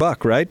better than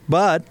Buck, right?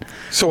 But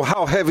so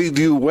how heavy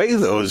do you weigh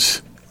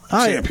those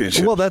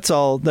championships? Well, that's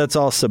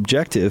all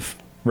subjective.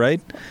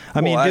 Right?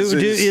 I mean, is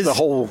the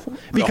whole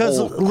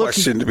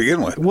question to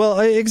begin with.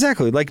 Well,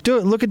 exactly. Like,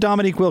 look at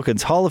Dominique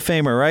Wilkins, Hall of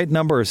Famer, right?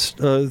 Numbers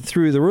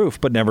through the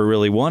roof, but never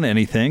really won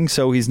anything,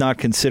 so he's not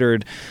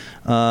considered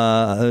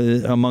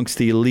amongst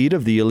the elite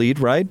of the elite,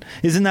 right?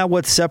 Isn't that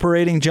what's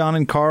separating John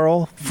and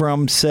Carl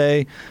from,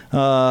 say,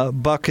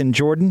 Buck and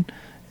Jordan?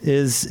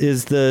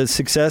 Is the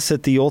success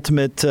at the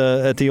ultimate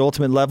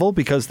level,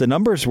 because the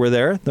numbers were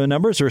there. The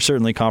numbers are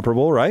certainly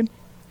comparable, right?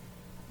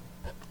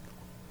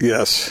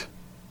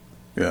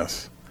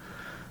 Yes,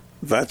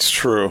 that's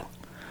true.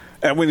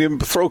 And when you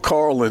throw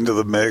Carl into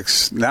the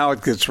mix, now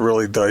it gets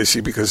really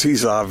dicey because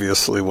he's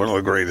obviously one of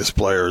the greatest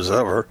players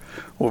ever,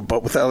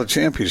 but without a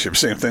championship.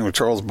 Same thing with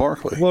Charles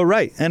Barkley. Well,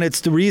 right. And it's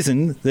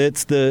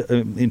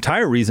the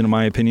entire reason, in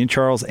my opinion,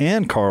 Charles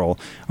and Carl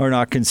are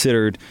not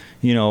considered,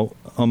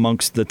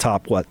 amongst the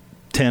top,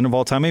 10 of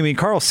all time. I mean,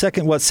 Carl's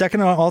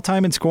second all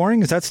time in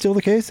scoring? Is that still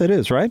the case? That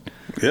is, right?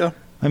 Yeah.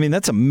 I mean,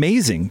 that's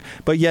amazing.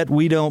 But yet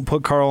we don't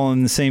put Carl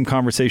in the same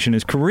conversation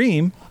as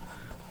Kareem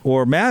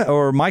or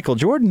Michael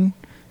Jordan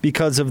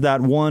because of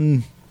that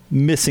one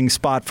missing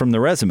spot from the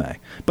resume.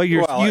 But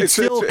you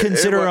still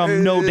consider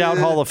them no doubt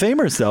Hall of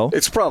Famers, though.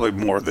 It's probably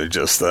more than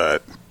just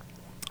that.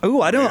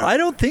 Oh, I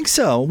don't think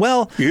so.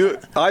 Well,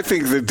 I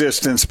think the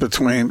distance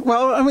between.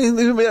 Well, I mean,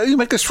 you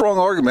make a strong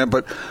argument,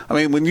 but I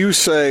mean, when you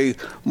say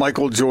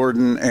Michael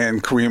Jordan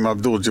and Kareem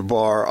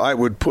Abdul-Jabbar, I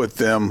would put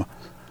them.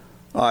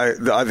 I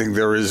think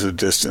there is a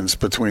distance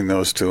between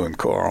those two and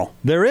Carl.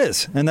 There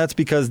is, and that's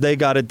because they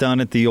got it done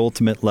at the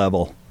ultimate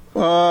level.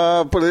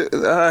 But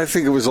I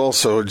think it was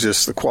also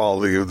just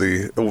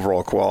the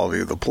overall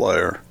quality of the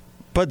player.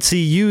 But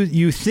see,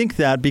 you think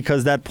that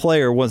because that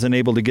player wasn't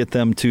able to get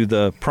them to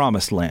the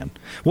promised land.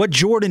 What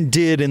Jordan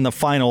did in the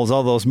finals,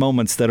 all those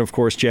moments that, of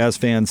course, Jazz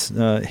fans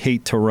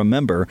hate to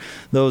remember,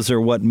 those are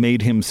what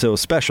made him so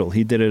special.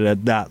 He did it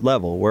at that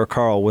level where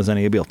Carl wasn't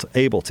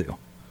able to.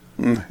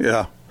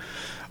 Yeah.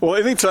 Well,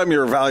 anytime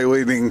you're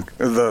evaluating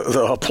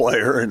the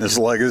player and his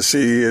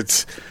legacy,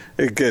 it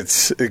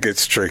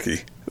gets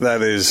tricky.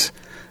 That is,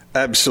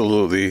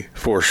 absolutely,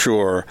 for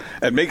sure.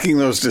 And making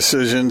those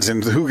decisions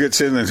and who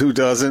gets in and who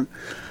doesn't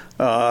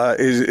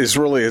is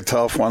really a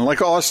tough one.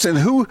 Like Austin,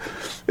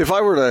 if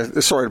I were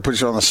to, sorry to put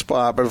you on the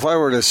spot, but if I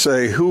were to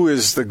say who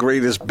is the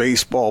greatest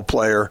baseball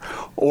player,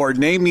 or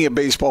name me a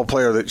baseball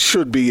player that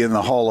should be in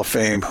the Hall of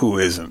Fame, who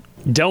isn't?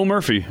 Del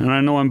Murphy, and I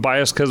know I'm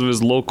biased because of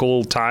his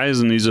local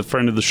ties and he's a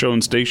friend of the show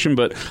and station,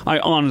 but I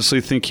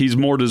honestly think he's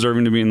more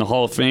deserving to be in the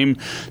Hall of Fame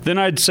than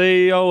I'd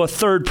say, a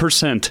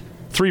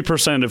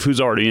 3% of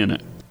who's already in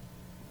it.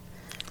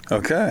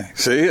 Okay.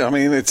 See, I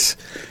mean, it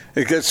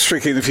gets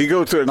tricky. And if you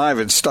go through, and I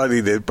haven't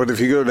studied it, but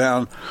if you go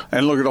down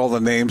and look at all the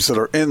names that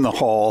are in the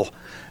Hall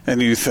and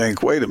you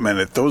think, wait a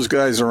minute, those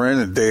guys are in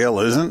and Dale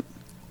isn't?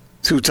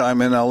 2-time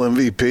NL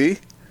MVP?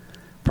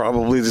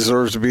 Probably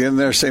deserves to be in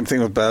there. Same thing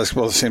with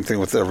basketball. The same thing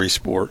with every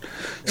sport.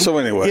 So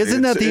anyway,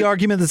 isn't that the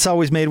argument that's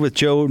always made with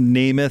Joe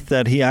Namath,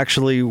 that he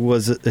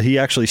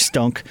actually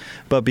stunk,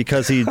 but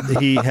because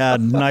he had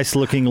nice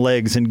looking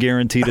legs and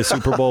guaranteed a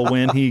Super Bowl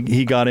win,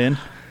 he got in?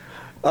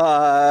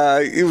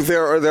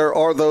 There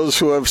are those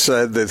who have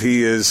said that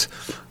he is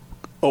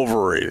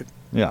overrated.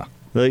 Yeah.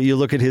 You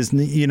look at his,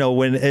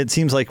 when it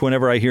seems like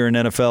whenever I hear an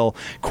NFL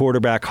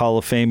quarterback Hall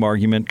of Fame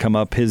argument come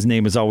up, his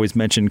name is always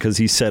mentioned because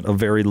he set a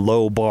very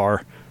low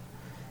bar.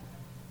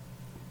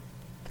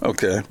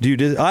 Okay.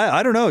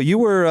 I don't know. You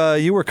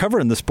were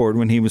covering the sport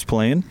when he was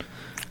playing.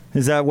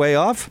 Is that way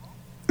off?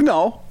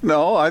 No.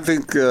 I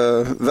think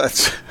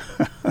that's.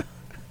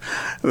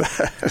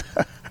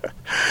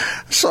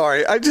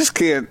 Sorry, I just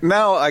can't.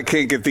 Now I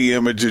can't get the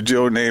image of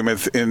Joe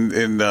Namath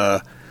in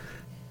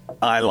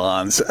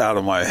Ilons out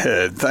of my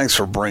head. Thanks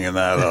for bringing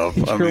that up.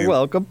 You're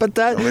welcome. But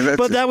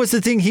that was the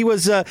thing. He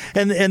was,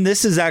 and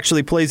this is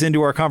actually plays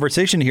into our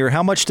conversation here.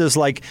 How much does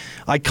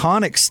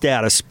iconic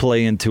status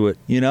play into it?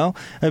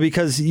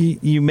 Because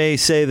you may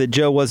say that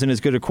Joe wasn't as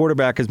good a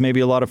quarterback as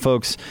maybe a lot of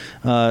folks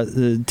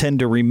tend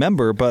to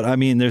remember. But I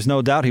mean, there's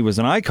no doubt he was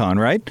an icon,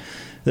 right?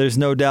 There's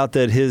no doubt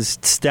that his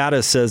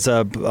status as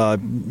a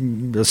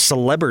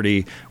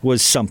celebrity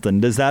was something.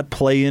 Does that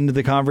play into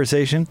the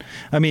conversation?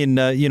 I mean,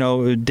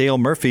 Dale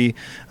Murphy,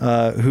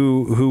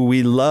 who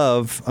we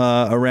love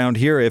around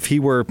here, if he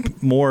were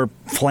more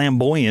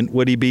flamboyant,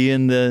 would he be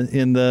in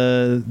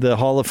the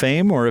Hall of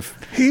Fame? Or if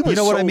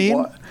what I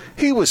mean?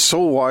 He was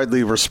so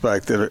widely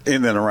respected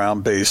in and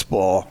around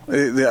baseball.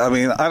 I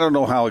mean, I don't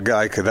know how a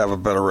guy could have a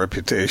better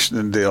reputation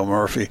than Dale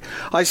Murphy.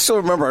 I still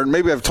remember, and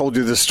maybe I've told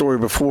you this story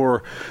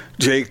before,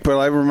 Jake, but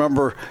I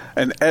remember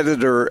an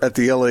editor at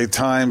the LA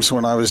Times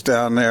when I was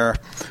down there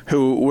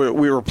who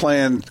we were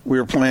playing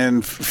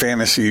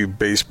fantasy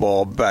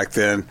baseball back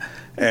then,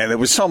 and it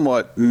was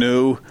somewhat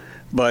new,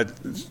 but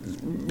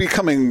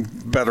becoming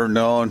better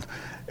known.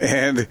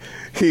 And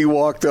he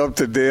walked up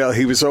to Dale.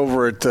 He was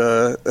over at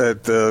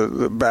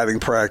the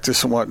batting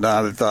practice and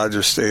whatnot at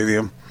Dodger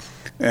Stadium.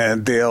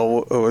 And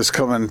Dale was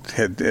coming,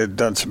 had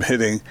done some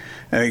hitting,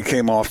 and he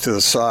came off to the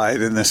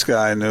side. And this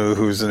guy I knew,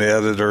 who was an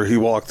editor, he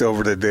walked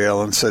over to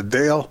Dale and said,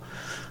 "Dale,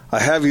 I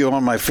have you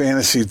on my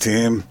fantasy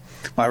team,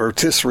 my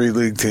rotisserie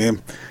league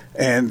team.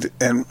 And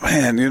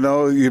man,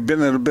 you've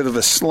been in a bit of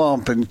a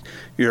slump, and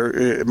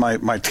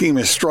my team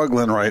is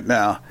struggling right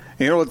now."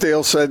 You know what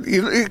Dale said?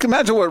 You can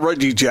imagine what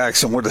Reggie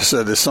Jackson would have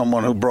said to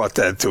someone who brought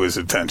that to his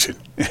attention.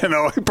 He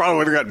probably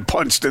would have gotten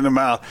punched in the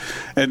mouth.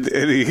 And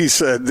he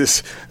said,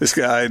 this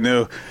guy I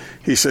knew,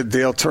 he said,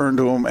 Dale turned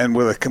to him and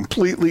with a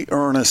completely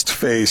earnest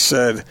face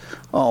said,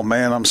 "Oh,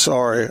 man, I'm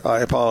sorry. I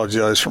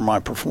apologize for my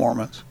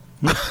performance."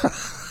 And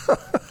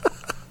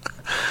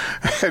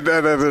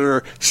that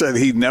editor said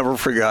he never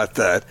forgot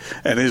that.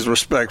 And his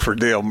respect for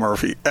Dale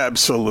Murphy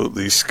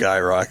absolutely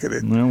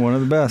skyrocketed. Well, one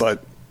of the best.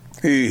 But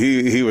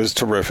he was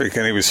terrific,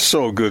 and he was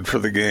so good for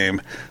the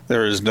game.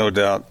 There is no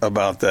doubt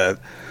about that.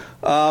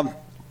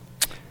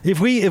 If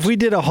we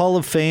did a Hall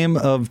of Fame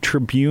of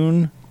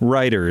Tribune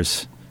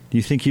writers, do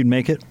you think you'd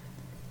make it?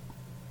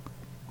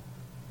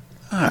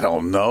 I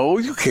don't know.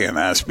 You can't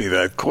ask me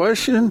that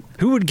question.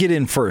 Who would get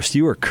in first,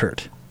 you or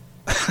Kurt?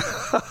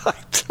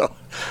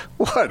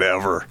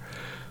 Whatever.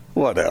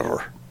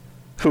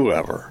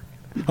 Whoever.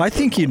 I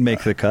think you'd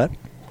make the cut.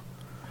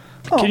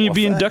 Can you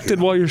be inducted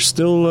while you're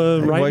still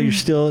writing? While you're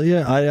still,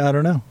 yeah, I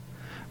don't know.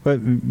 But,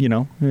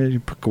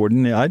 you put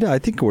Gordon, I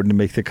think Gordon would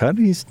make the cut.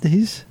 He's.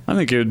 I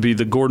think it would be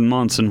the Gordon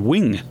Monson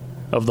wing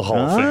of the Hall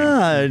of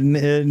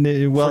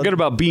Fame. Well, forget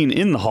about being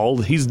in the Hall.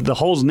 The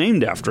Hall's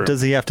named after him.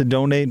 Does he have to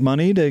donate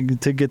money to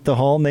get the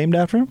Hall named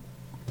after him?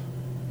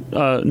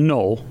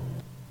 No.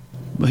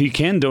 He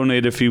can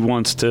donate if he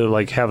wants to,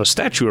 have a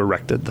statue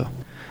erected, though.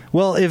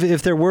 Well,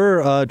 if there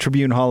were a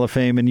Tribune Hall of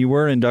Fame and you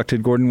were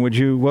inducted, Gordon,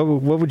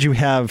 what would you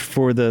have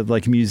for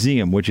the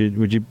museum? Would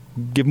you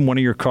give him one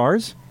of your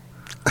cars?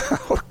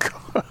 Oh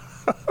God!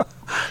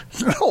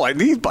 No, I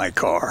need my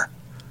car.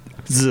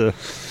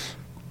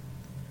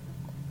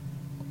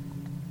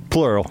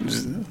 Plural.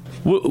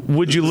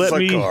 Would you let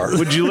me?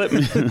 Would you let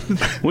me?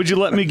 Would you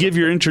let me give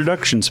your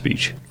introduction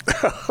speech?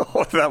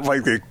 That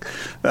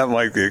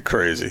might get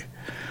crazy.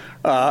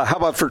 How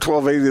about for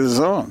 1280 The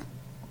Zone?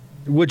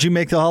 Would you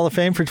make the Hall of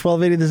Fame for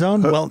 1280 The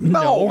Zone? Well,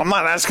 no, I'm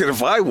not asking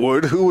if I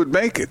would. Who would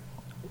make it?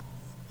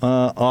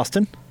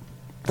 Austin.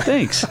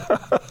 Thanks.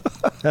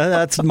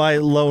 That's my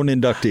lone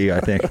inductee, I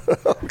think.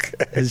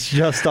 Okay. It's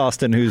just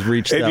Austin who's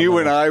reached And that you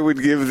level. and I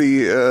would give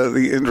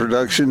the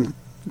introduction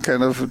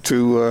kind of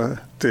to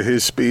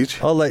his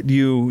speech. I'll let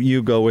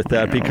you go with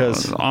that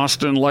because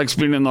Austin likes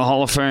being in the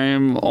Hall of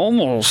Fame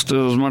almost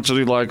as much as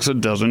he likes a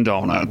dozen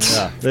donuts.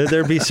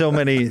 there'd be so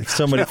many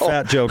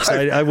fat jokes.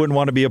 I wouldn't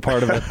want to be a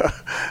part of it.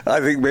 I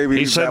think maybe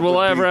He said, "Will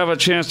I ever have a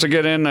chance to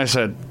get in?" I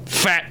said,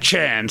 "Fat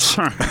chance."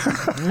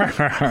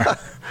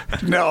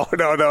 No.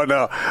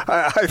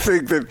 I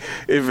think that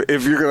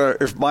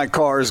if my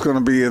car is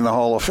gonna be in the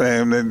Hall of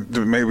Fame, then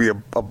maybe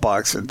a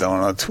box of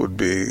donuts would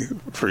be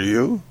for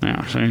you.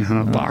 Yeah, see,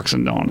 a box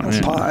of donuts.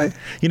 Pie.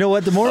 You know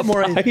what? The more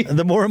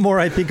and more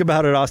I think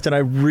about it, Austin, I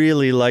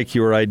really like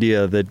your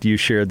idea that you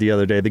shared the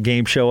other day, the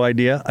game show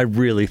idea. I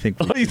really think.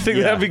 You think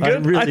that'd be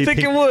good? I think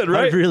it would,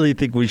 right? I really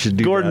think we should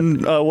do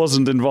Gordon that.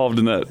 wasn't involved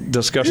in that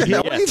discussion. Yeah,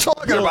 what are you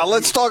talking about?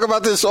 Let's talk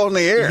about this on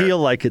the air. He'll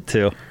like it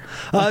too.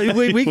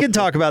 We can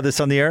talk about this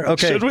on the air.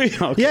 Okay. Should we?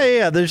 Okay.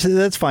 Yeah.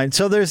 That's fine.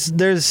 So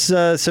there's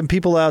some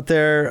people out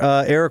there.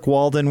 Eric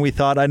Walden, we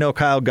thought. I know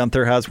Kyle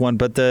Gunther has one,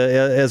 but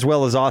as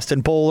well as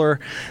Austin Bowler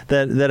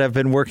that have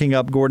been working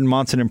up Gordon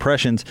Monson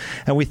impressions.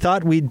 And we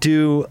thought we'd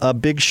do a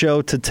big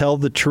show to tell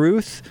the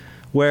truth,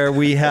 where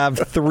we have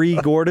 3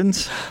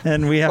 Gordons,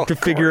 and we have to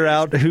figure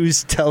out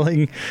who's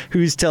telling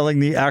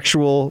the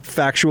actual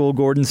factual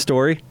Gordon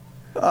story.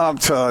 I'm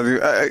telling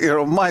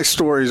you, my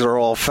stories are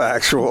all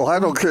factual. I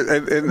don't care.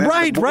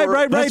 Right.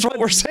 That's what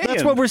we're saying.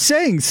 That's what we're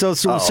saying. So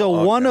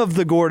okay. One of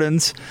the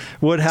Gordons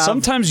would have.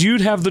 Sometimes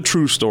you'd have the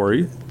true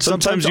story.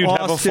 Sometimes you'd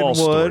Austin have a false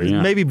would. story.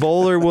 Yeah. Maybe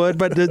Bowler would,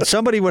 but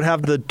somebody would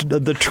have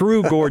the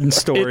true Gordon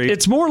story.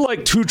 It's more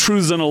like 2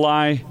 truths and a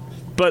lie.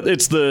 But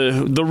it's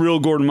the real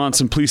Gordon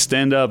Monson. Please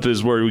stand up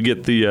is where we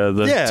get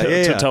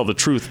to tell the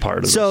truth part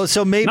of it.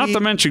 So maybe not to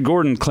mention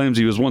Gordon claims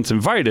he was once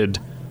invited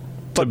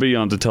to be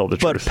on to tell the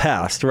truth, but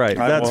passed. Right.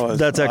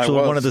 That's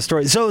actually one of the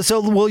stories. So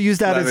we'll use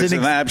that as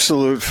an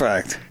absolute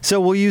fact.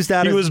 So we'll use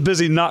that. He was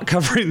busy not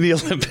covering the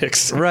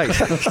Olympics. Right.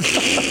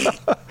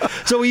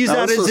 So we use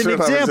that as an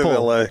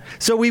example.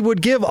 So we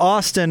would give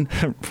Austin.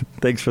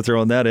 Thanks for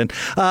throwing that in.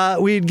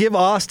 We'd give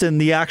Austin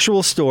the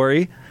actual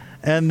story.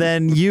 And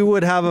then you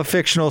would have a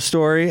fictional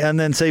story, and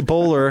then, say,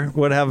 Bowler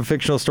would have a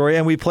fictional story,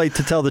 and we play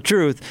to tell the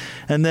truth.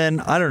 And then,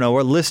 I don't know,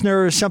 a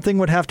listener or something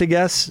would have to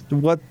guess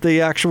what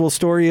the actual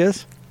story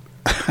is.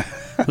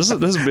 This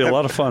would be a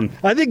lot of fun.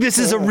 I think this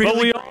is a really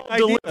But we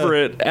all deliver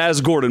it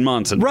as Gordon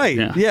Monson.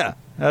 Right, yeah.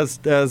 As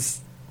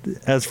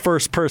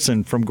first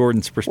person from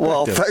Gordon's perspective.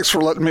 Well, thanks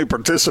for letting me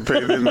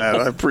participate in that.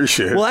 I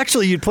appreciate it. Well,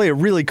 actually, you'd play a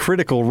really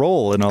critical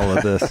role in all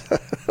of this.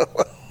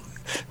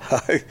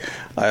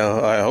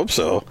 I hope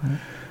so.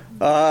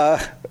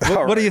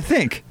 What do you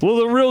think? Will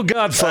the real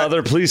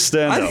Godfather please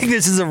stand up? I think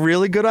this is a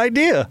really good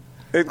idea.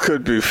 It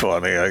could be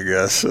funny, I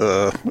guess,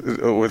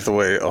 with the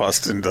way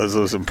Austin does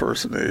those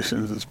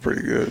impersonations. It's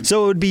pretty good.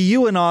 So it would be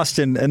you and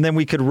Austin, and then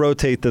we could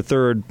rotate the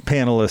third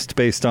panelist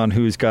based on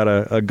who's got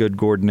a good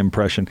Gordon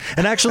impression.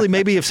 And actually,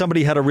 maybe if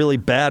somebody had a really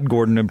bad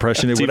Gordon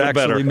impression, it would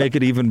actually make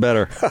it even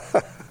better.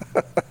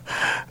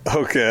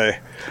 Okay.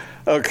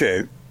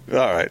 All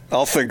right.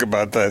 I'll think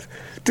about that.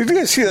 Did you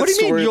guys see that story? What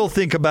do you mean you'll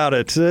think about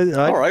it?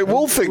 All right,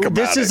 we'll think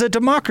about it. This is a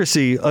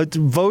democracy.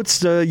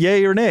 Votes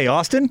yay or nay.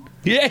 Austin?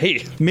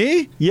 Yay.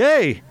 Me?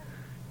 Yay.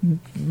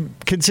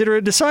 Consider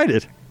it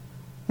decided.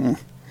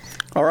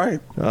 All right.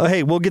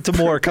 Hey, we'll get to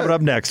more coming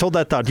up next. Hold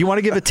that thought. Do you want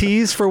to give a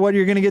tease for what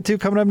you're going to get to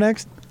coming up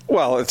next?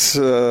 Well, it's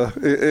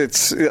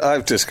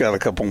I've just got a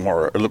couple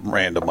more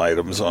random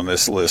items on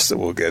this list that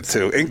we'll get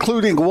to,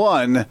 including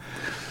one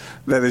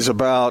that is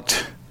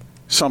about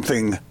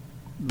something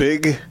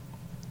big,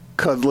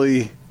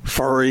 cuddly,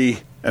 furry,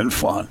 and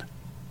fun.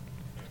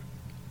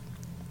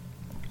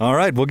 All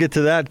right, we'll get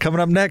to that coming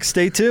up next.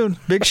 Stay tuned.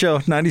 Big Show,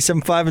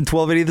 97.5 and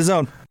 1280 The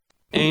Zone.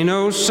 Ain't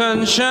no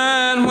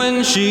sunshine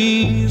when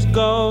she's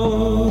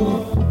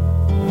gone.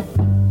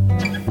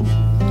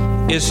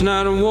 It's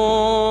not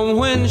warm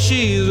when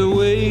she's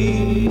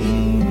away.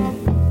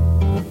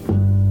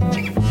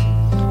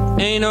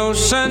 Ain't no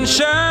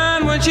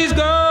sunshine when she's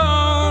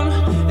gone,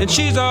 and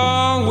she's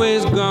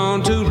always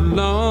gone too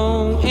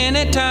long.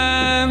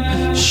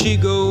 Anytime she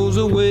goes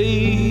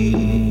away,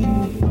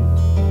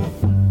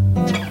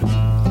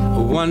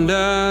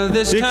 wonder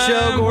this Big time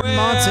Show, Gordon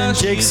Monson,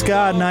 Jake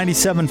Scott,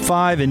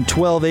 97.5 and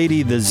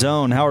 1280 The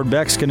Zone. Howard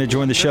Beck's going to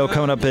join the show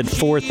coming up at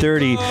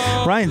 4:30.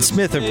 Ryan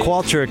Smith of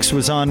Qualtrics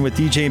was on with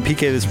DJ and PK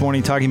this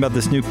morning talking about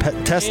this new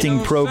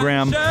testing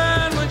program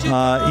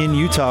in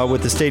Utah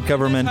with the state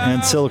government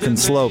and Silicon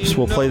Slopes.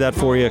 We'll play that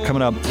for you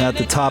coming up at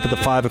the top of the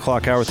 5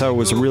 o'clock hour. I thought it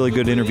was a really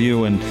good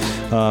interview, and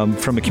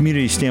from a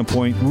community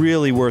standpoint,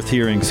 really worth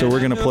hearing. So we're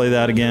going to play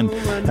that again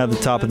at the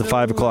top of the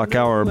 5 o'clock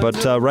hour.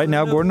 But right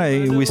now,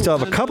 Gordon, we still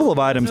have a couple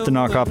of items to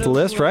knock off the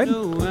list, right?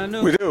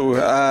 We do.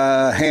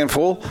 A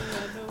handful.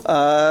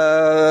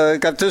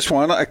 Got this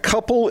one. A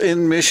couple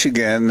in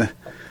Michigan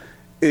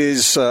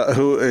is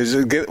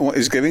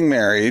getting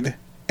married,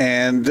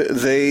 And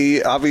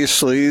they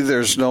obviously,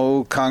 there's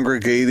no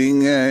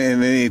congregating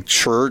in any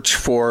church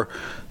for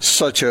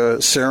such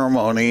a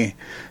ceremony.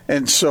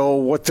 And so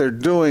what they're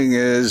doing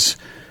is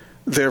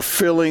they're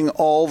filling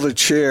all the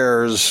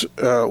chairs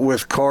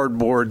with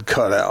cardboard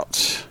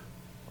cutouts.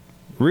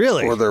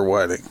 Really? For their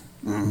wedding.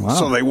 Wow.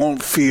 So they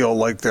won't feel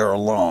like they're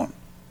alone.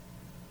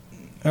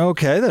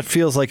 Okay, that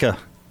feels like a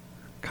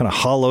kind of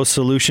hollow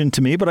solution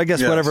to me, but I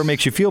guess whatever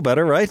makes you feel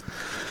better, right?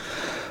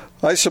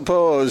 I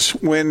suppose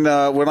when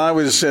I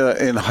was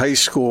in high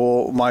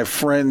school, my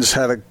friends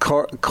had a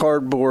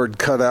cardboard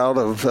cutout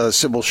of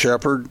Sybil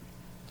Shepherd.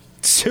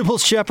 Sybil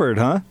Shepherd,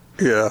 huh?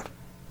 Yeah,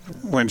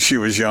 when she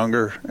was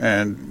younger,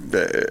 and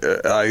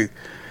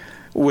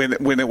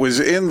when it was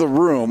in the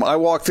room, I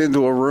walked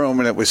into a room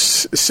and it was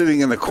sitting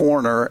in the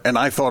corner, and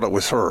I thought it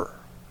was her.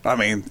 I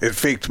mean, it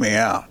faked me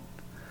out.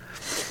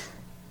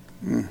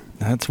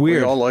 That's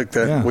weird. We all like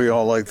that. Yeah. We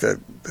all like that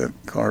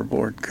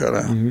cardboard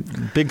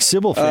cutout. Big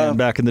Sybil fan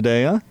back in the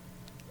day, huh?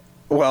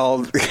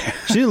 Well,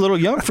 she's a little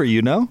young for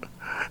you, no?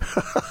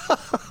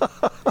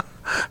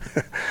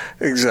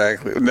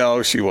 Exactly.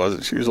 No, she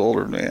wasn't. She was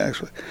older than me,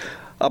 actually.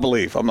 I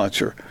believe. I'm not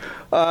sure.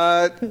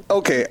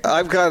 Okay,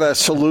 I've got a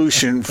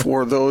solution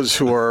for those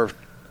who are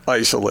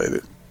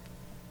isolated.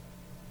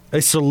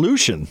 A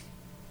solution?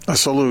 A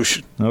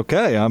solution.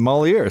 Okay, I'm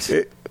all ears.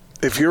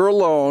 If you're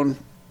alone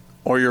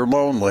or you're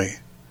lonely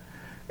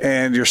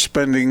and you're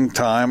spending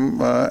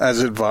time,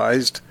 as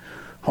advised,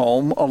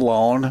 home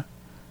alone,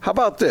 how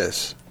about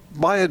this?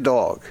 Buy a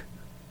dog.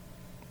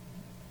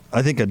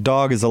 I think a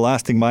dog is the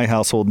last thing my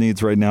household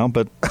needs right now,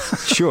 but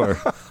sure.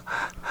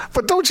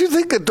 But don't you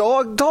think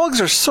dogs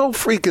are so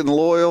freaking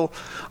loyal?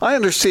 I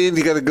understand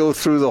you got to go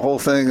through the whole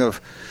thing of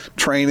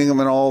training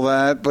them and all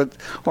that,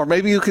 or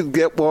maybe you could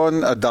get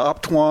one,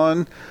 adopt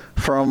one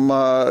from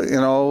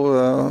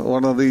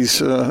one of these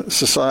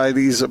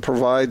societies that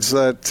provides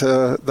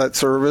that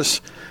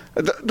service.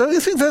 Don't you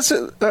think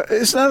isn't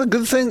that a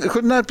good thing?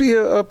 Couldn't that be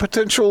a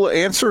potential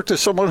answer to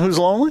someone who's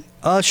lonely?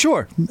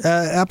 Sure,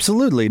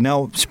 absolutely.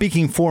 Now,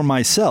 speaking for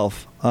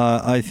myself,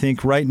 I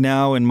think right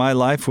now in my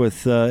life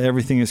with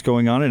everything that's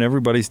going on and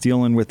everybody's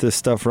dealing with this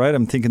stuff, right?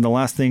 I'm thinking the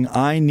last thing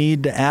I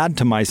need to add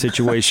to my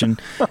situation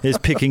is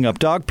picking up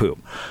dog poop.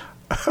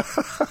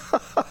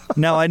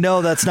 Now, I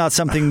know that's not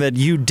something that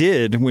you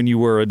did when you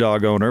were a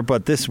dog owner,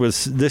 but this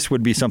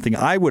would be something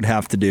I would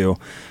have to do.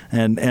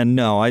 And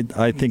no,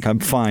 I think I'm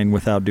fine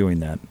without doing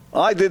that.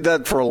 I did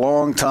that for a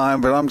long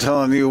time, but I'm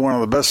telling you, one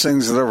of the best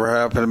things that ever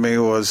happened to me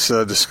was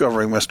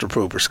discovering Mr.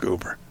 Pooper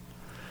Scooper.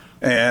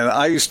 And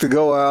I used to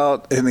go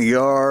out in the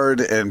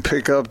yard and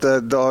pick up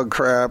that dog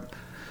crap.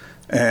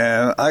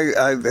 And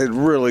it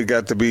really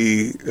got to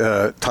be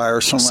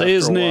tiresome. Say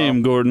his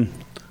name, Gordon.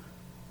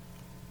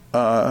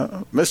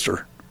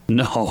 Mr.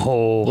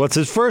 No. What's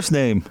his first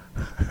name?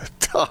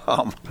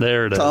 Tom.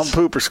 There it is. Tom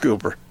Pooper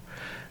Scooper.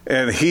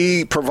 And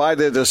he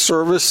provided a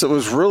service that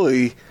was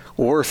really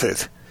worth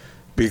it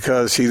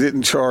because he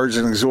didn't charge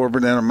an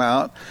exorbitant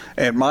amount.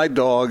 And my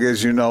dog,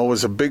 as you know,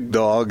 was a big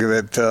dog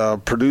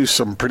that produced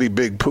some pretty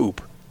big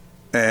poop.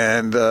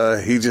 And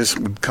he just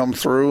would come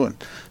through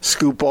and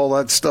scoop all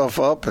that stuff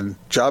up and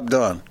job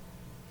done.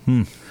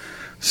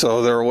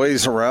 So there are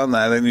ways around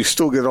that, and you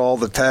still get all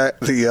the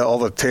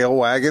tail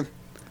wagging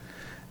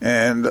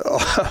and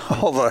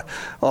all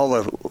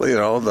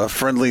the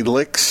friendly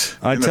licks.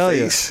 I tell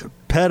you,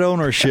 pet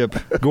ownership,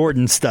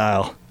 Gordon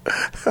style.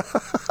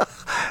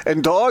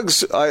 And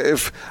dogs, I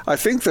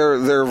think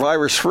they're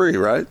virus free,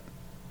 right?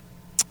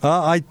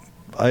 I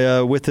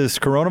with this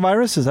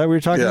coronavirus, is that what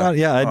you're talking about?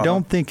 Yeah, I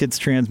don't think it's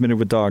transmitted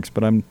with dogs,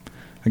 but I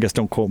guess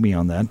don't quote me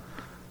on that.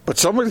 But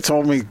somebody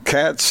told me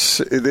cats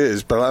it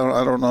is, but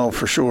I don't know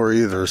for sure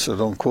either, so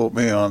don't quote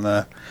me on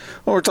that.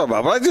 What we're talking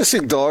about. But I just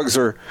think dogs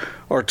are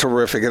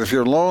terrific. And if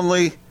you're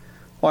lonely,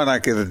 why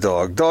not get a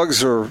dog?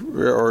 Dogs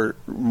are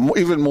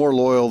even more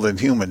loyal than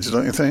humans,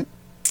 don't you think?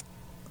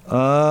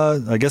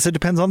 I guess it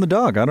depends on the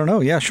dog. I don't know.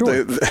 Yeah, sure.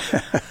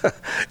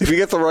 If you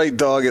get the right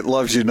dog, it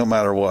loves you no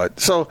matter what.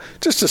 So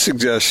just a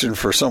suggestion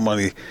for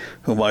somebody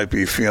who might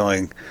be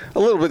feeling a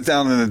little bit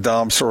down in the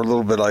dumps or a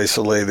little bit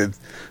isolated.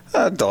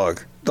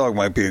 Dog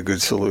might be a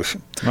good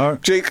solution. All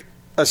right. Jake,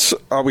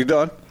 are we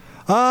done?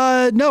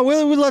 No.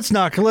 Let's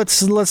knock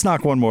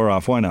one more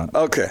off. Why not?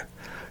 Okay.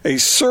 A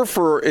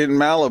surfer in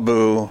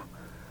Malibu.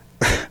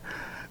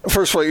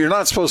 First of all, you're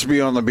not supposed to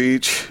be on the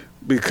beach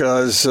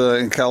because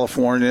in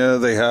California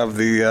they have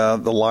the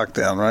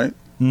lockdown, right?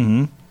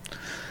 Mm-hmm.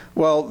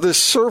 Well, this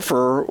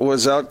surfer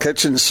was out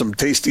catching some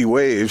tasty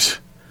waves,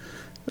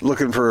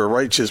 looking for a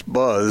righteous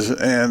buzz,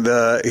 and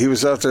he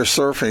was out there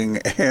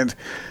surfing, and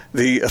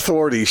the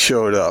authorities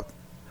showed up.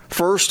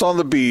 First on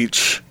the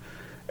beach,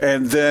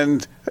 and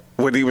then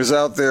when he was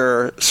out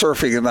there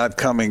surfing and not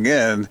coming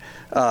in,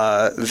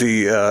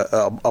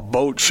 a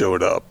boat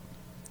showed up.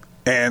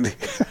 And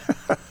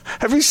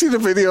have you seen a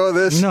video of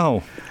this?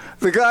 No.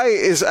 The guy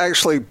is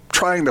actually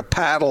trying to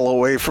paddle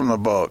away from the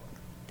boat.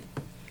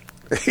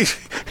 He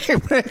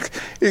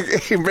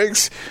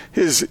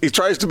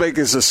tries to make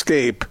his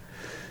escape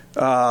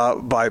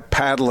by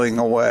paddling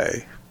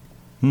away.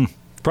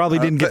 Probably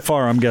didn't get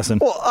far, I'm guessing.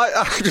 Well,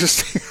 I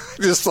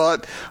just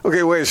thought,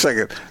 okay, wait a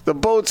second. The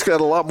boat's got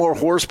a lot more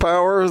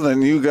horsepower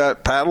than you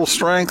got paddle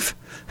strength.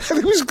 And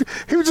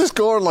he was just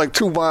going like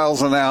 2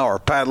 miles an hour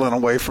paddling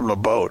away from the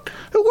boat.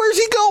 Where's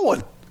he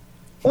going?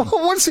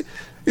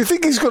 You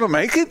think he's going to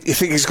make it? You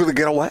think he's going to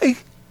get away?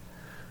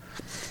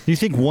 Do you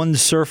think one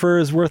surfer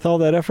is worth all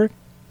that effort?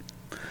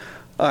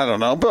 I don't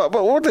know, but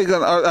what are they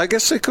going to? I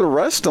guess they could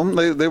arrest him.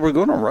 They were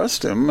going to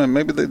arrest him, and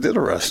maybe they did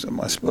arrest him,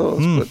 I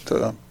suppose.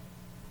 But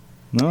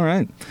all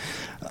right,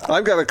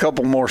 I've got a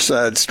couple more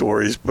sad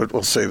stories, but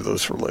we'll save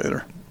those for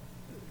later.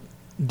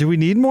 Do we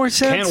need more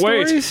sad Can't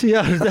stories? wait.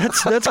 Yeah,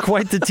 that's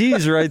quite the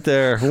tease right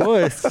there.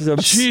 Boy, some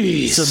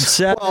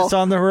sadness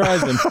on the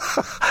horizon.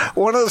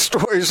 One of the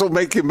stories will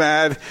make you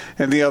mad,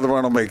 and the other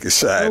one will make you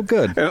sad. Oh,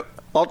 good. And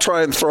I'll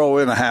try and throw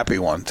in a happy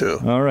one too.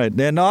 All right,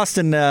 and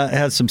Austin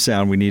has some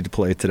sound we need to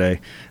play today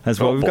as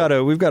well. We've got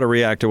to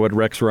react to what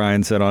Rex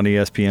Ryan said on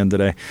ESPN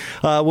today.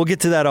 We'll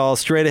get to that all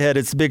straight ahead.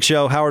 It's the big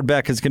show. Howard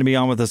Beck is going to be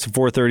on with us at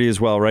 4:30 as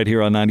well, right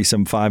here on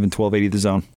 97.5 and 1280 The Zone.